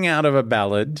coming out of a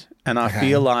ballad, and I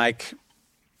feel like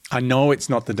I know it's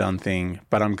not the done thing,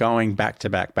 but I'm going back to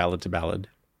back, ballad to ballad.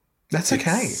 That's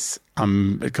okay.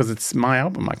 Because it's my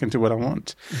album. I can do what I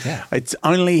want. Yeah. It's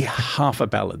only half a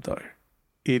ballad, though.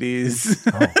 It is.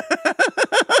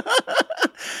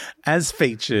 As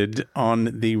featured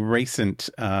on the recent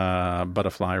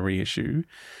Butterfly reissue,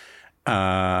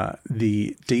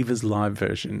 the Divas Live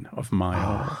version of My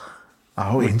All.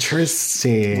 Oh,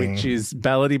 interesting. Which is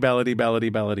ballady, ballady,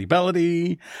 ballady, ballady,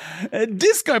 ballady,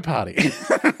 disco party.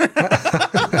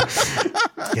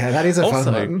 Yeah, that is a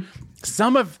fun one.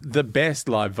 Some of the best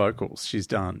live vocals she's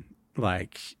done.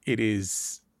 Like, it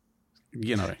is,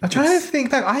 you know. I'm trying to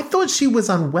think back. I thought she was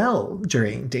unwell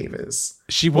during Divas.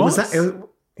 She was?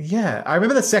 Yeah, I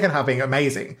remember the second half being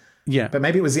amazing. Yeah. But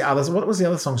maybe it was the others. What was the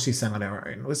other song she sang on her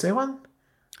own? Was there one?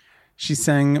 She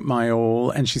sang My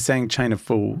All and she sang Chain of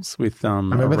Fools with I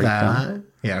remember that.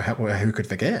 Yeah, who could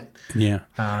forget? Yeah.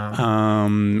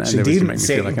 And she did make me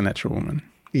feel like a natural woman.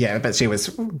 Yeah, but she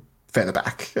was further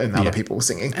back and other people were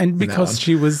singing. And because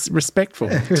she was respectful.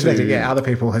 Other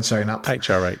people had shown up.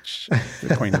 HRH,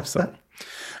 the Queen of Soul.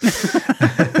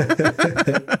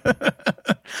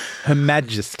 Her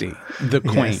Majesty, the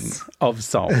Queen of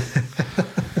Soul.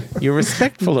 You're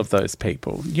respectful of those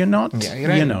people. You're not,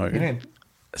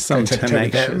 some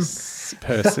tenacious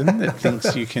person that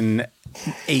thinks you can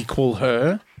equal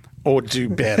her or do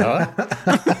better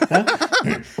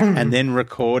and then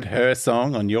record her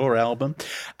song on your album.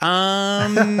 The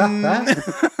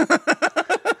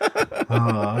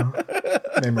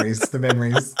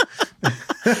memories.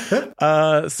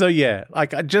 So yeah,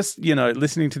 like I just,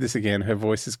 listening to this again, her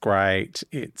voice is great.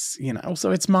 It's,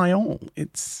 also it's My All.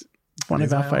 It's one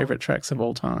of our favorite tracks of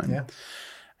all time. Yeah.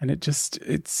 And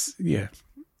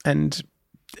and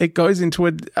it goes into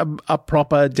a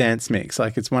proper dance mix.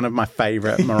 Like it's one of my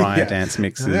favorite Mariah dance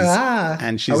mixes.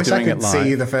 And she's doing it live. I wish I could see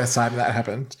you the first time that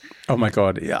happened. Oh my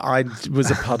God. I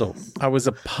was a puddle. I was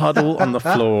a puddle on the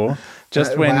floor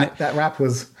just when that rap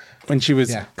was... When she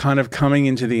was kind of coming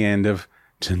into the end of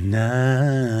Tonight,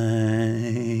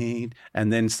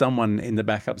 and then someone in the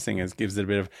backup singers gives it a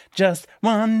bit of Just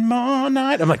One More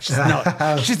Night. I'm like, she's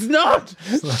not. She's not.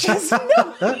 She's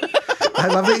not. I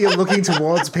love that you're looking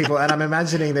towards people, and I'm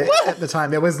imagining that at the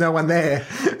time there was no one there.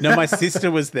 No, my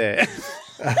sister was there.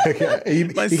 Okay. You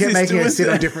kept making her sit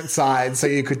on different sides so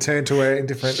you could turn to her in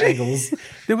different angles.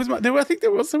 I think there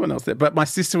was someone else there, but my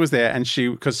sister was there, and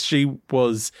because she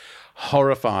was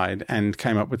horrified and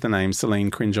came up with the name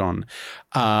Celine Cringeon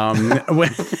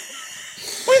when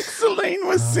Celine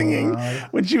was singing,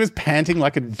 when she was panting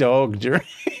like a dog during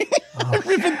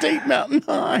River Deep Mountain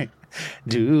High.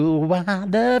 Do I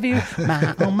love you,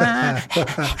 my oh my?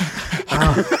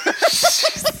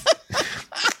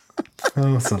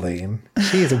 Oh, Celine.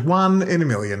 She is 1 in a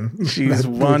million. She's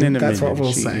 1 in a million. That's what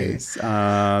we'll say.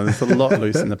 There's a lot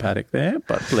loose in the paddock there,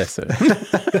 but bless her.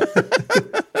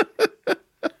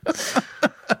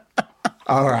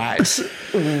 All right.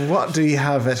 What do you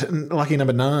have at lucky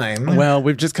number 9? Well,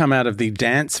 we've just come out of the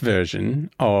dance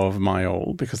version of My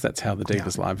All because that's how the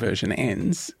Divas Live version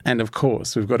ends. And of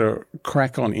course, we've got to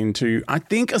crack on into, I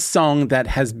think, a song that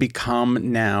has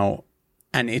become now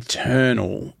an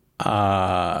eternal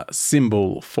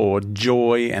symbol for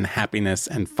joy and happiness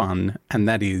and fun, and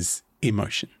that is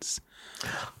Emotions.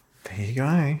 There you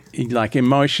go. Like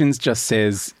Emotions just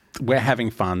says, we're having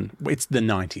fun. It's the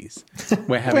 90s.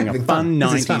 We're having a fun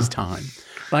 90s time.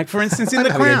 Like, for instance, in The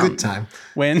Crown. Having a good time.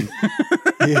 When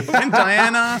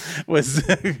Diana was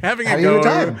having a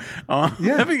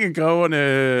go on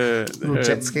her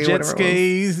jet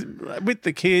skis with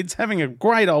the kids, having a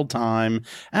great old time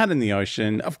out in the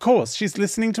ocean. Of course, she's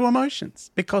listening to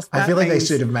Emotions because I feel like they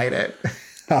should have made it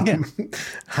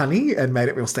honey and made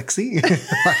it real sexy.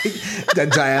 Like,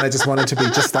 Diana just wanted to be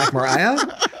just like Mariah.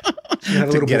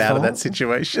 To get out of that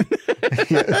situation.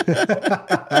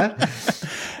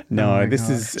 No, this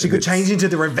is... She could change into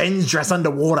the revenge dress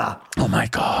underwater. Oh, my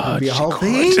God. It'd be a whole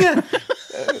thing.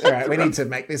 All right, we need to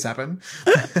make this happen.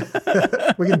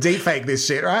 We can deep fake this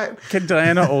shit, right? Can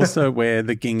Diana also wear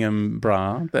the gingham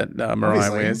bra that Mariah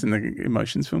Obviously. wears in the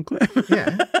Emotions film clip?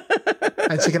 Yeah.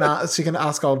 And she can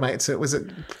ask old mate to, was it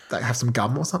like have some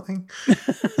gum or something?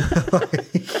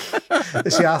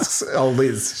 She asks old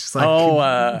Liz. She's like,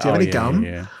 do you have any gum?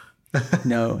 Yeah.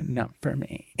 No, not for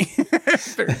me.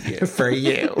 For you. For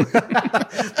you.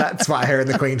 That's why her and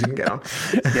the Queen didn't get on.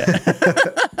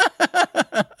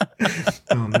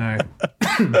 Oh no.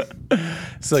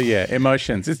 So yeah,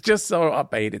 Emotions. It's just so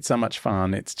upbeat. It's so much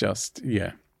fun. It's just,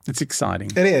 it's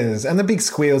exciting. It is. And the big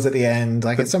squeals at the end,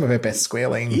 like it's some of her best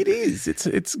squealing. It is.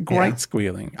 It's great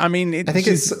squealing. I mean, I think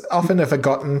it's often a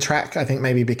forgotten track. I think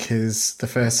maybe because the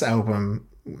first album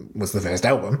was the first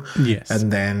album. Yes.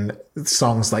 And then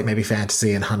songs like maybe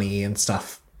Fantasy and Honey and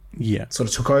stuff sort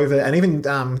of took over. And even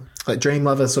like Dream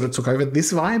Lover sort of took over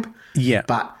this vibe. Yeah.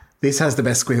 But this has the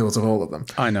best squeals of all of them.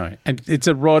 I know. And it's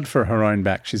a rod for her own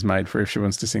back she's made for if she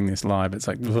wants to sing this live. It's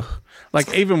like, ugh.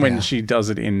 Like even when she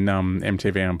does it in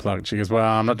MTV Unplugged, she goes, well,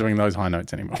 I'm not doing those high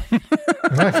notes anymore.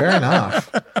 No, fair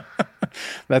enough.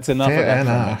 That's enough of that. Fair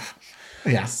enough.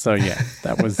 Yeah. So yeah,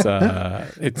 that was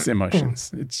it's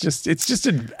Emotions. It's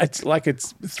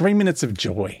 3 minutes of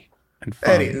joy and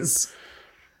fun. It is.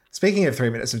 Speaking of 3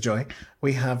 minutes of joy,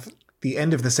 we have the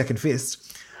end of the second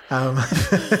fist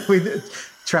with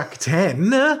track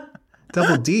 10,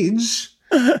 Double Dig.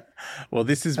 Well,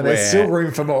 this is and where there's still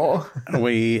room for more.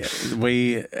 we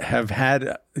have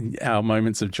had our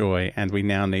moments of joy, and we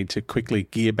now need to quickly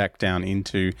gear back down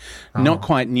into not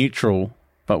quite neutral,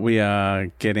 but we are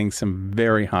getting some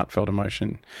very heartfelt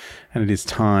emotion, and it is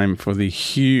time for the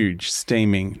huge,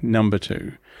 steaming number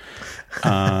 2,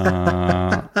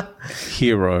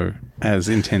 Hero, as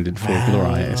intended for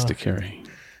Gloria Estefan.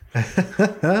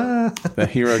 The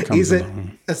hero comes Is it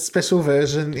along. a special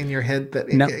version in your head that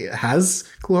it has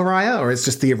Gloria, or it's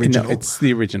just the original? No, it's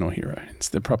the original Hero. It's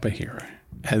the proper Hero.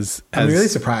 I'm really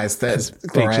surprised that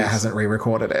Gloria features. hasn't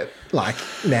re-recorded it like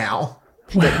now.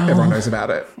 That everyone knows about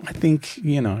it. I think,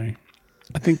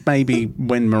 maybe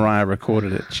when Mariah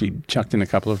recorded it, she chucked in a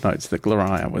couple of notes that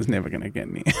Gloria was never going to get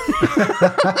near.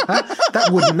 That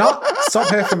would not stop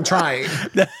her from trying.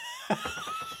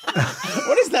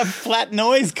 What is that flat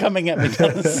noise coming at me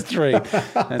down the street?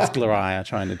 That's Gloria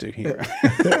trying to do Hero.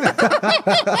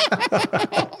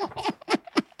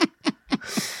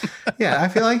 Yeah, I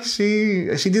feel like she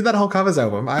did that whole covers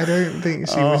album. I don't think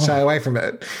she would shy away from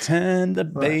it. Turn the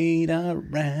beat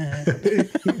around.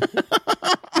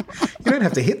 You don't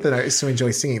have to hit the notes to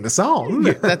enjoy singing the song.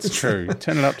 Yeah, that's true.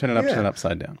 Turn it up, turn it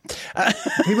upside down.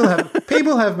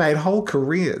 People have made whole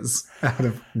careers out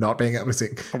of not being able to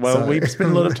sing. Well, we've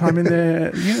spent a lot of time in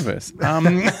their universe.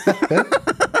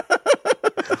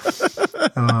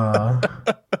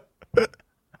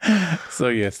 So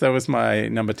yes, that was my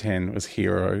number 10 was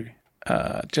Hero.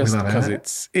 Just because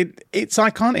it's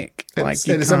iconic.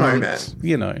 It's a moment.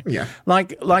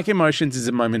 Like Emotions is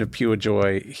a moment of pure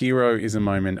joy. Hero is a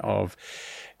moment of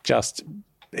just.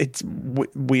 It's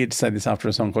weird to say this after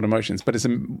a song called Emotions, but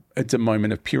it's a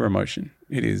moment of pure emotion.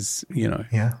 It is,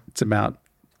 It's about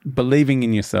believing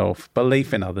in yourself,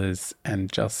 belief in others,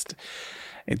 and just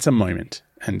it's a moment,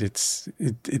 and it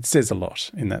says a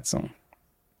lot in that song.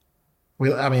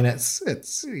 Well, I mean, it's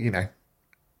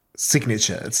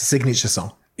signature. It's a signature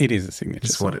song. It is a signature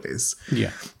song. What it is.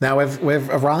 Yeah. Now we've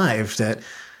arrived at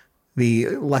the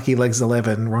Lucky Legs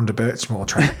 11 Rhonda Birchmore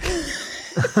track.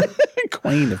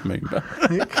 Queen of Moomba.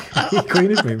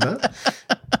 Queen of Moomba.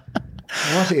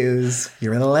 What is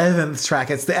your 11th track?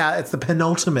 It's the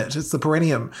penultimate. It's the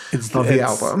perennium of the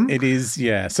album. It is,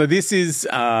 yeah. So this is,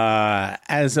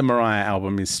 as a Mariah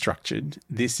album is structured,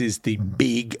 this is the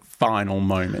big final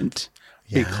moment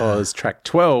because track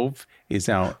 12 is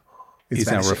our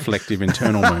reflective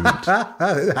internal moment.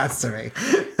 That's to me.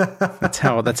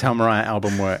 That's how Mariah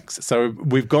album works. So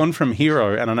we've gone from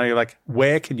Hero, and I know you're like,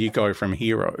 where can you go from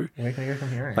Hero? Where can I go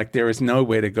from Hero? Like there is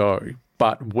nowhere to go,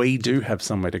 but we do have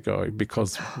somewhere to go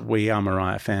because we are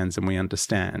Mariah fans and we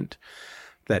understand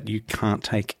that you can't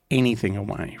take anything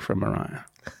away from Mariah,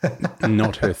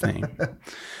 not her theme.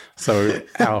 So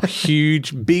our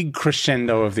huge, big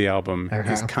crescendo of the album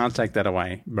is Can't Take That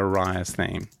Away, Mariah's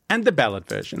theme, and the ballad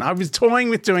version. I was toying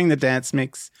with doing the dance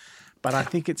mix, but I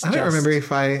think it's I don't remember if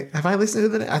have I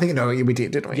listened to the. I think we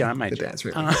did, didn't we? Yeah, I made the you. dance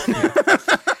really. No,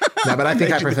 but I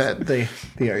think I prefer the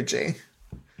OG.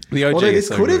 The OG. Although this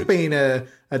could have been a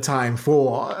time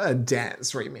for a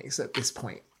dance remix at this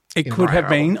point. It could have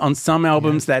been on some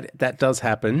albums that does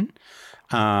happen.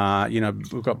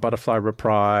 We've got Butterfly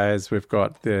Reprise. We've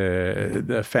got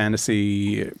the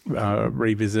Fantasy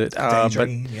revisit.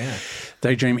 Daydream,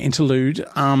 Daydream Interlude.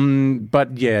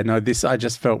 This, I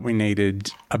just felt we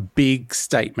needed a big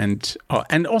statement. Oh,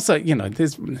 and also,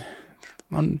 there's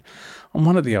on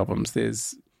one of the albums,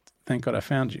 there's Thank God I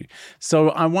Found You. So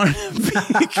I wanted a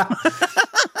big...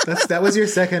 That was your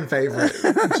second favorite.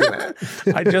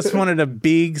 I just wanted a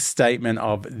big statement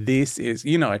of this is,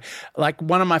 like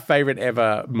one of my favorite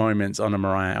ever moments on a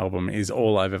Mariah album is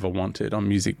All I've Ever Wanted on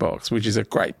Music Box, which is a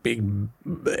great big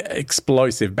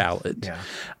explosive ballad. Yeah.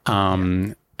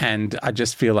 And I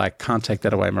just feel like Can't Take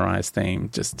That Away, Mariah's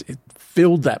theme, it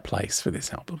filled that place for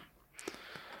this album.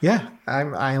 Yeah,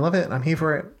 I love it. I'm here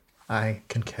for it. I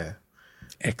concur.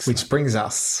 Excellent. Which brings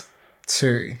us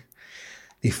to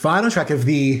the final track of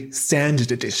the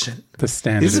standard edition. The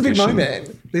standard edition. This is a big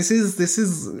moment. This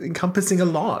is encompassing a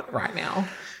lot right now.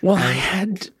 Well,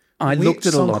 I looked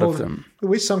at a lot of them.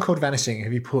 Which song called Vanishing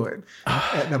have you put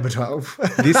at number 12?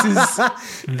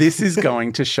 This is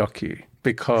going to shock you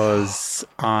because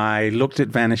I looked at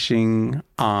Vanishing.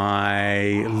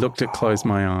 I looked at Close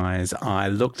My Eyes. I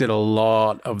looked at a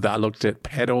lot of that. I looked at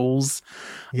Petals.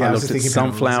 Yeah, I looked at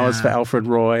Sunflowers for Alfred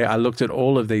Roy. I looked at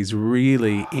all of these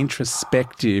really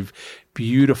introspective,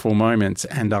 beautiful moments,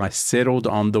 and I settled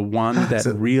on the one that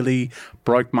really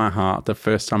broke my heart the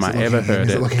first time I ever heard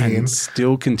it, and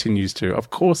still continues to. Of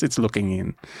course, it's Looking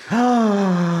In.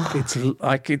 It's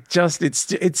like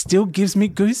it still gives me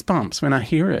goosebumps when I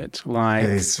hear it. Like,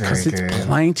 because it's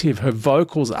plaintive. Her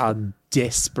vocals are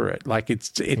desperate. Like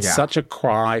it's such a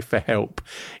cry for help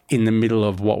in the middle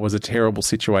of what was a terrible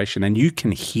situation, and you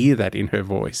can hear that in her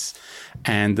voice.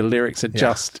 And the lyrics are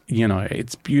just,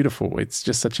 it's beautiful. It's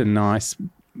just such a nice,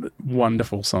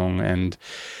 wonderful song. And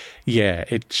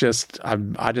it just,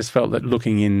 I just felt that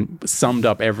Looking In summed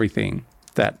up everything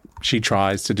that she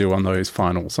tries to do on those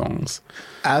final songs.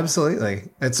 Absolutely.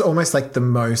 It's almost like the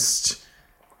most,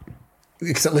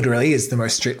 because it literally is the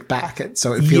most stripped back.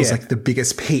 So it feels like the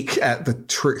biggest peek at the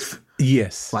truth.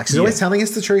 Yes. Like she's always telling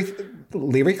us the truth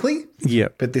lyrically. Yeah.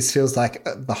 But this feels like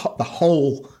the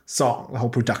whole song, the whole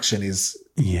production is.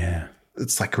 Yeah.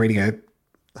 It's like reading a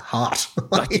heart.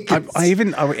 I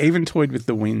even toyed with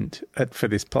The Wind for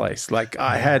this place. Like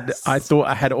I thought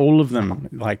I had all of them.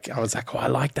 Like I was like, oh, I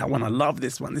like that one. I love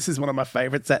this one. This is one of my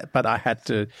favorites. But I had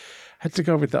to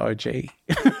go with the OG.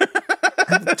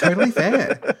 Totally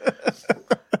fair.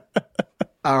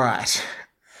 All right.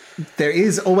 There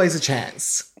is always a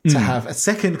chance to have a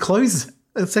second closer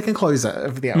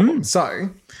of the album. So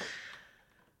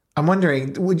I'm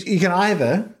wondering, you can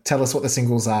either tell us what the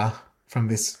singles are from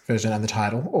this version and the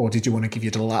title, or did you want to give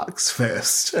your deluxe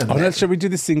first? Shall we do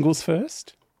the singles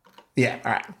first?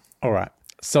 Yeah, all right.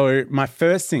 So my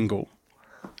first single,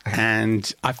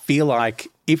 and I feel like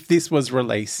if this was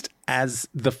released as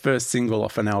the first single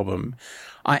off an album,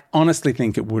 I honestly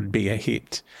think it would be a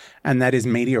hit, and that is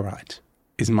Meteorite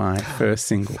is my first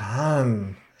single.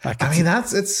 Fun.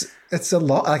 It's a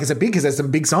lot. Like it's a big, because there's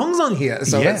some big songs on here.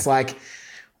 So it's like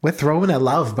we're throwing our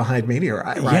love behind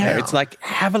Meteorite right now. It's like,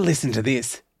 have a listen to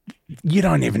this. You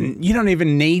don't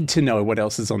even need to know what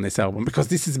else is on this album, because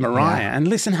this is Mariah, and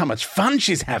listen how much fun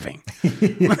she's having.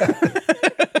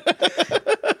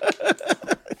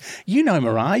 You know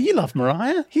Mariah, you love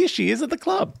Mariah. Here she is at the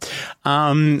club.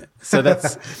 So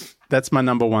that's my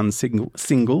number one single.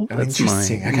 That's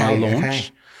my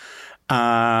launch.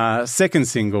 Second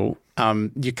single,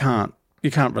 you can't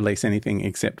release anything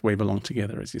except We Belong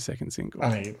Together as your second single.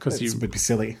 I mean, because it would be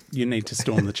silly. You need to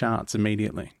storm the charts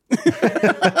immediately.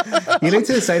 You need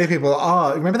to say to people,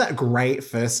 oh, remember that great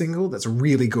first single that's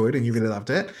really good and you really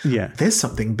loved it? Yeah. There's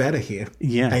something better here.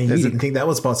 Yeah. And you didn't think that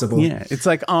was possible. Yeah. It's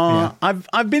like,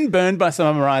 I've been burned by some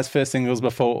of Mariah's first singles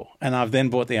before, and I've then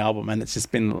bought the album, and it's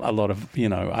just been a lot of,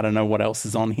 I don't know what else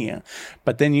is on here.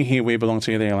 But then you hear We Belong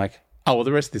Together, and you're like, oh, well,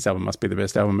 the rest of this album must be the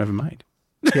best album ever made.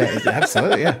 Yeah,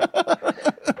 absolutely, yeah.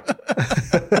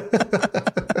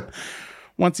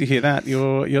 Once you hear that,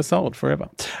 you're sold forever.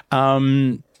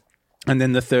 And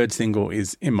then the third single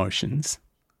is Emotions.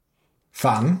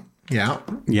 Fun, yeah.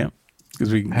 Yeah.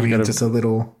 Because we got just a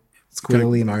little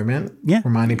squealy moment. Yeah.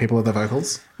 Reminding people of the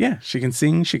vocals. Yeah, she can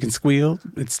sing, she can squeal.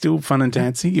 It's still fun and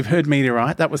dancey. You've heard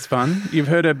Meteorite, that was fun. You've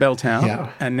heard her belt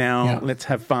out, and now let's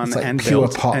have fun and pure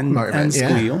belt pop moment, and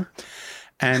squeal.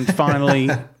 And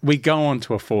finally, we go on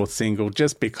to a fourth single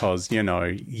just because, it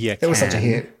was such a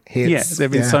hit. Hits. Yeah, there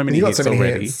have been so many hits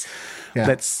already. Hits. Yeah.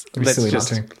 Let's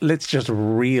just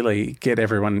really get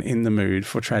everyone in the mood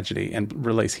for Tragedy and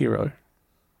release Hero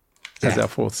as our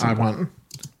fourth single.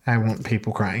 I want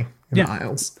people crying in the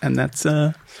aisles. And that's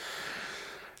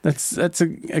That's a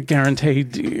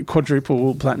guaranteed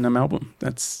quadruple platinum album.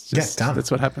 That's just, done.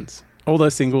 That's what happens. All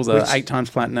those singles are 8 times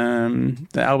platinum.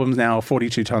 The album's now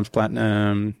 42 times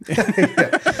platinum.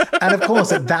 And of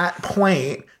course, at that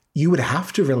point, you would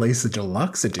have to release a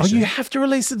deluxe edition. Oh, you have to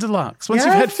release a deluxe. Once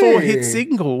you've had 4 hit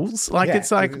singles,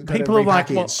 it's like people are like,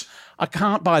 well, I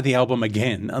can't buy the album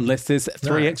again unless there's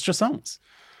 3 extra songs.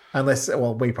 Unless,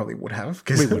 well, we probably would have,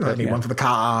 because we would need one for the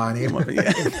car.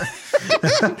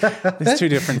 There's 2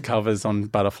 different covers on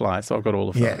Butterfly, so I've got all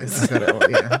of those.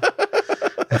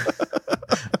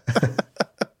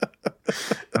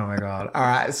 Oh my God. All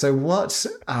right. So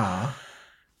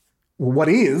what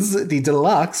is the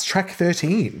deluxe track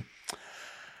 13?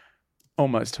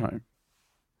 Almost Home.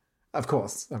 Of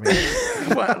course. I mean,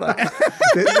 I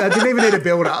didn't even need a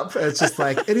build up. It's just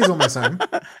like, it is almost home.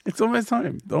 It's almost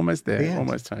home. Almost there.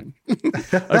 Almost home.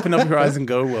 Open up your eyes and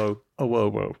go, whoa. Oh, whoa,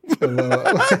 whoa.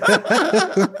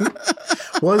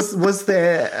 Was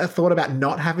there a thought about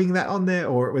not having that on there,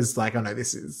 or it was like, oh no,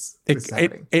 this is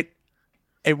happening?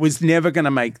 It was never going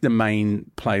to make the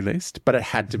main playlist, but it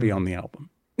had to be on the album.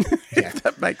 If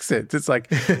that makes sense. It's like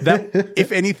that.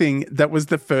 If anything, that was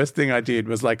the first thing I did,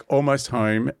 was like Almost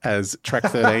Home as track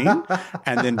 13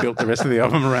 and then built the rest of the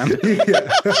album around it.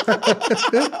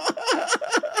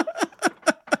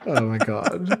 Oh my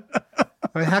God.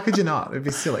 I mean, how could you not? It'd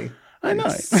be silly. I know.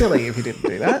 It's silly if you didn't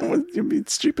do that. It'd be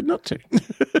stupid not to.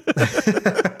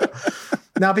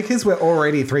 Now, because we're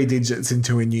already 3 digits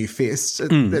into a new fist,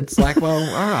 it's like, well,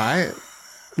 all right.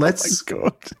 Let's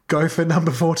go for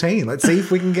number 14. Let's see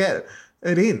if we can get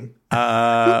it in.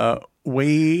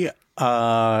 We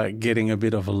are getting a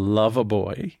bit of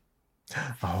Loverboy.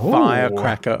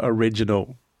 Firecracker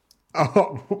original.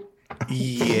 Oh.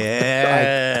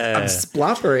 Yeah. I'm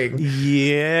spluttering.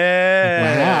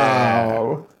 Yeah.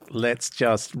 Wow. Let's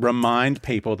just remind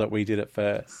people that we did it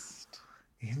first.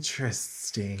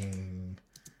 Interesting.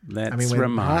 Let's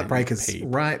remind Heartbreaker's people.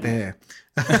 Right there.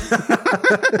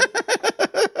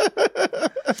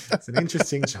 It's an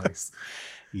interesting choice.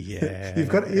 Yeah. You've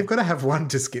got to have one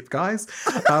to skip, guys.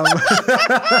 It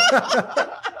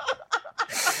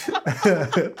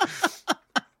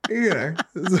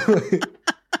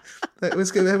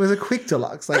was a quick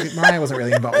deluxe. Like, Mariah wasn't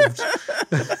really involved.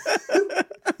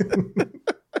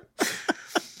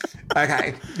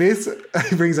 Okay, this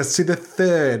brings us to the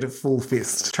third full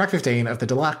fist. Track 15 of the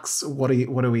deluxe. What are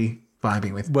we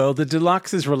vibing with? Well, the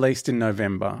deluxe is released in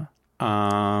November,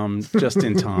 just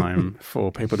in time for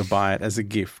people to buy it as a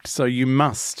gift. So you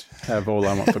must have All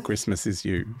I Want for Christmas Is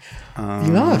You.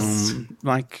 You must.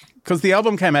 Because the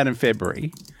album came out in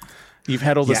February. You've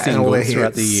had all the singles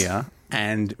throughout the year.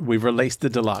 And we've released the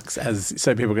deluxe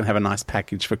so people can have a nice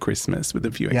package for Christmas with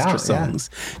a few extra songs.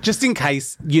 Just in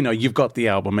case, you've got the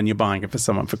album and you're buying it for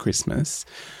someone for Christmas.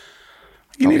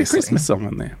 You need a Christmas song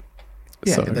on there.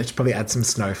 Yeah, they should probably add some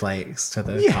snowflakes to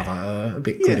the cover, a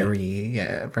bit glittery.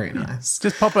 Yeah, very nice.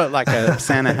 Just pop like a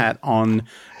Santa hat on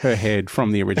her head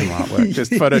from the original artwork.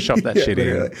 Just Photoshop that shit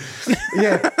in.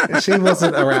 Yeah, she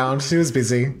wasn't around. She was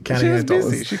busy counting her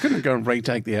dollars. She couldn't go and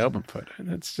retake the album photo.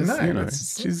 That's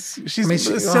just,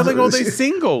 she's selling all these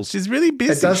singles. She's really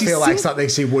busy. It does feel like something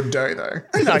she would do, though.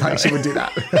 Like she would do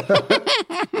that.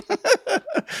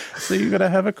 So you've got to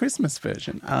have a Christmas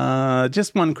version.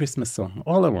 Just one Christmas song.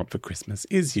 All I Want for Christmas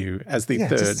Is You as the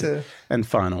third and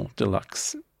final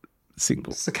deluxe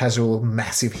single. It's a casual,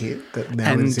 massive hit that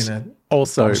now is in a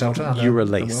also you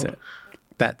release it.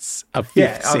 That's a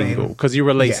fifth single because you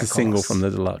release a single from the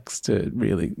deluxe to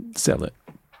really sell it.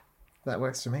 That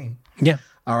works for me. Yeah.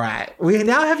 All right. We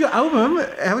now have your album.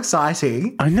 How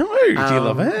exciting. I know. Do you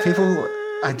love it?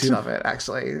 I do love it,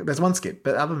 actually. There's one skip,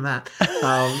 but other than that,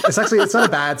 it's not a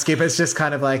bad skip. It's just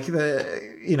kind of like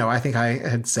I think I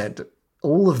had said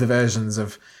all of the versions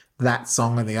of that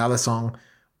song and the other song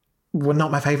were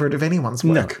not my favorite of anyone's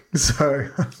work. No. So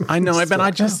I know,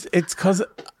 but it's because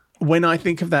when I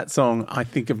think of that song, I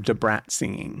think of Da Brat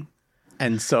singing.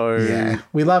 And so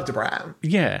we love Da Brat.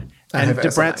 Yeah. And Da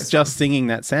Brat's just singing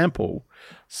that sample.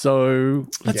 So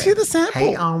let's hear the sample.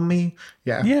 Hate on me.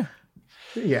 Yeah. Yeah.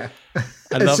 Yeah.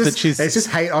 I love that she's... It's just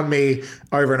hate on me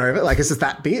over and over. Like, it's just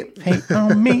that bit. Hate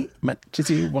on me much as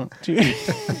you want to.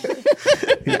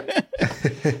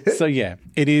 So,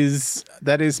 it is...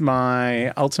 That is my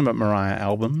Ultimate Mariah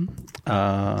album,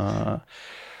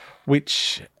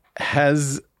 which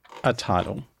has a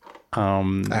title.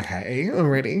 Okay, I'm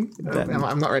ready.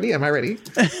 I'm not ready. Am I ready?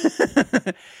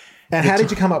 And how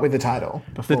did you come up with the title?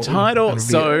 The title...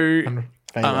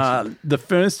 the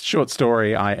first short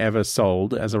story I ever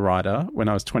sold as a writer when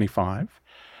I was 25,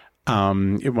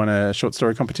 it won a short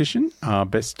story competition,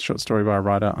 best short story by a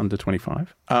writer under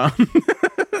 25.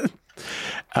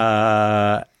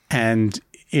 and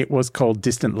it was called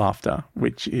Distant Laughter,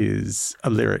 which is a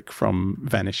lyric from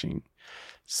Vanishing.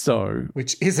 So,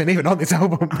 which isn't even on this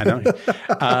album. I know.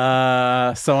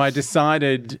 So I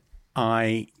decided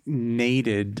I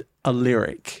needed a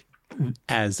lyric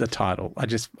as a title.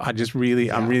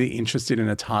 I'm really interested in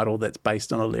a title that's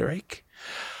based on a lyric.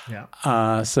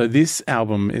 Yeah. So this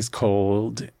album is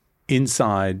called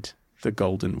Inside the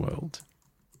Golden World.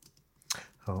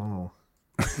 Oh.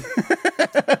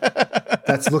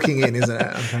 That's Looking In, isn't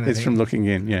it? It's from Looking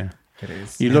In, yeah. It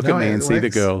is. You look at me and see the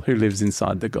girl who lives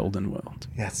inside the golden world.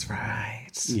 That's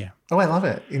right. Yeah. Oh, I love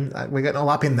it. We're getting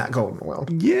all up in that golden world.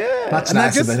 Yeah. Much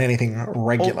nicer than anything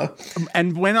regular.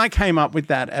 And when I came up with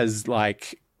that as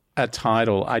like a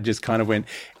title, I just kind of went,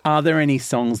 are there any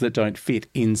songs that don't fit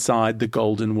inside the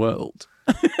golden world?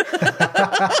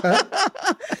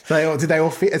 Did they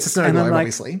all fit? It's a Snow Globe,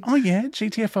 obviously. Oh yeah,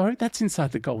 GTFO, that's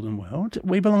inside the golden world.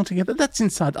 We Belong Together, that's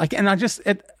inside.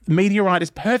 Meteorite is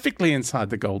perfectly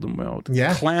inside the golden world.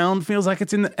 Yeah. Clown feels like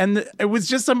it's in the, and it was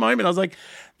just a moment. I was like,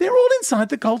 they're all inside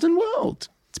the golden world.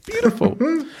 It's beautiful.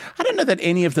 I don't know that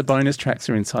any of the bonus tracks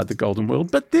are inside the golden world,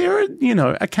 but they're,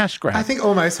 a cash grab. I think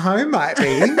Almost Home might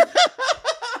be.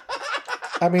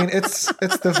 I mean, it's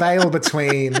the veil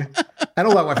between, and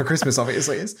All I Want for Christmas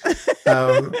obviously is,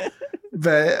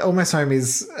 but Almost Home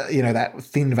is, that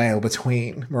thin veil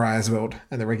between Mariah's world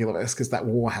and the regular verse because that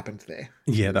war happened there.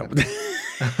 Yeah, that would.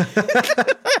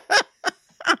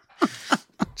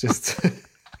 Just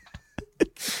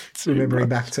remembering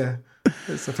back to,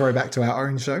 it's a throwback to our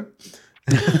own show.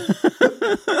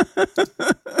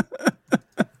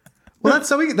 Well, that's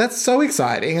so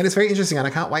exciting, and it's very interesting, and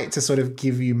I can't wait to sort of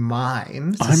give you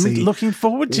mine. I'm looking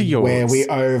forward to yours. Where we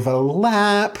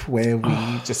overlap, where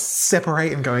we just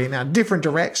separate and go in our different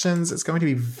directions. It's going to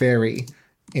be very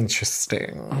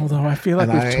interesting. Although I feel like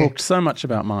we've talked so much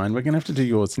about mine, we're going to have to do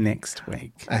yours next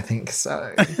week. I think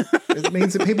so. It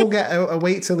means that people get a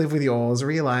week to live with yours,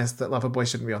 realise that Loverboy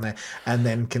shouldn't be on there, and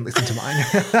then can listen to mine.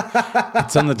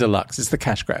 It's on the deluxe. It's the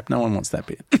cash grab. No one wants that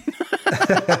bit.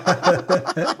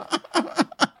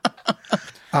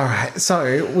 All right,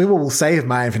 so we will save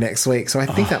mine for next week. So I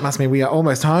think that must mean we are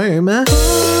almost home. Happy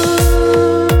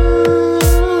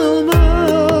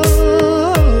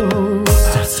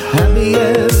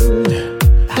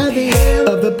end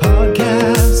of the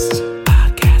podcast.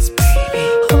 Podcast, baby.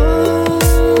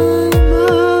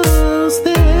 Almost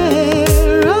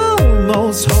there,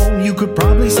 almost home. You could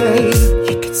probably say,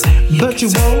 but you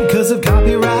won't because of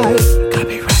copyright.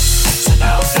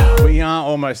 We are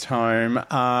almost home.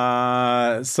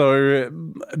 So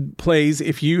please,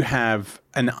 if you have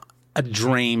a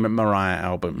dream Mariah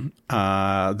album,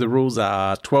 the rules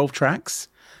are 12 tracks,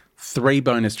 3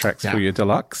 bonus tracks for your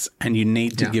deluxe, and you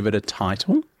need to give it a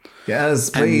title. Yes,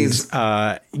 please.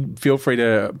 And, feel free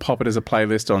to pop it as a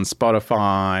playlist on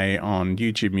Spotify, on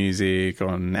YouTube Music,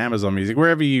 on Amazon Music,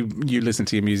 wherever you listen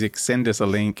to your music. Send us a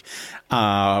link.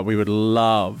 We would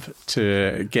love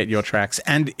to get your tracks.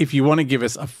 And if you want to give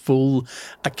us a full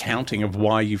accounting of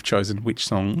why you've chosen which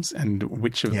songs and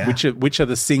which are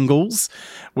the singles,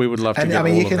 we would love to get all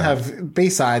of that. You can have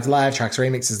B-sides, live tracks,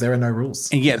 remixes. There are no rules.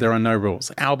 And there are no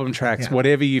rules. Album tracks,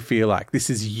 whatever you feel like.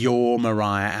 This is your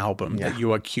Mariah album that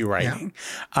you are curating.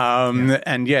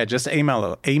 And just email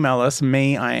us,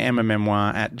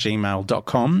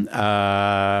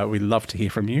 meiamamemoir@gmail.com. We love to hear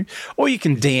from you. Or you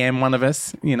can DM one of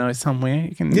us, somewhere.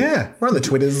 You can we're on the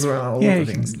Twitters, we're on all of the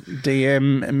things.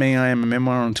 DM me, I am a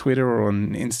memoir on Twitter or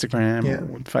on Instagram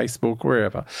or on Facebook,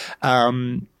 wherever.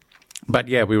 But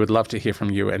we would love to hear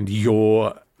from you and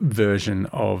your version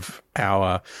of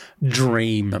our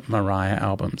dream Mariah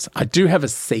albums. I do have a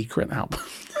secret album.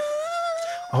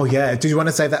 Oh, yeah. Do you want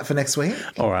to save that for next week?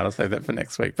 All right, I'll save that for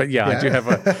next week. But I do have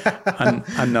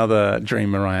another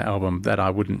Dream Mariah album that I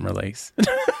wouldn't release.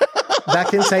 That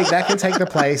can take the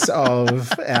place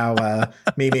of our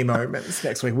Mimi Moments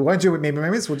next week. We won't do Mimi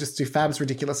Moments. We'll just do Fab's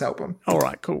ridiculous album. All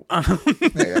right, cool. All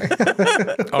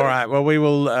right, well, we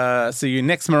will see you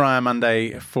next Mariah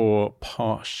Monday for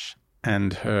Posh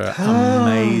and her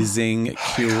amazing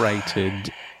curated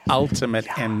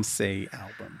Ultimate MC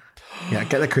album. Yeah,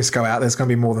 get the Crisco out. There's going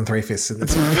to be more than 3 fists in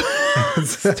this one.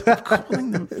 Stop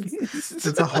calling them fists.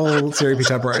 It's a whole Siri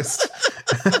Tub roast.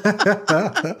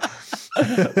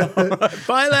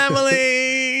 Bye,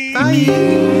 Emily. Bye.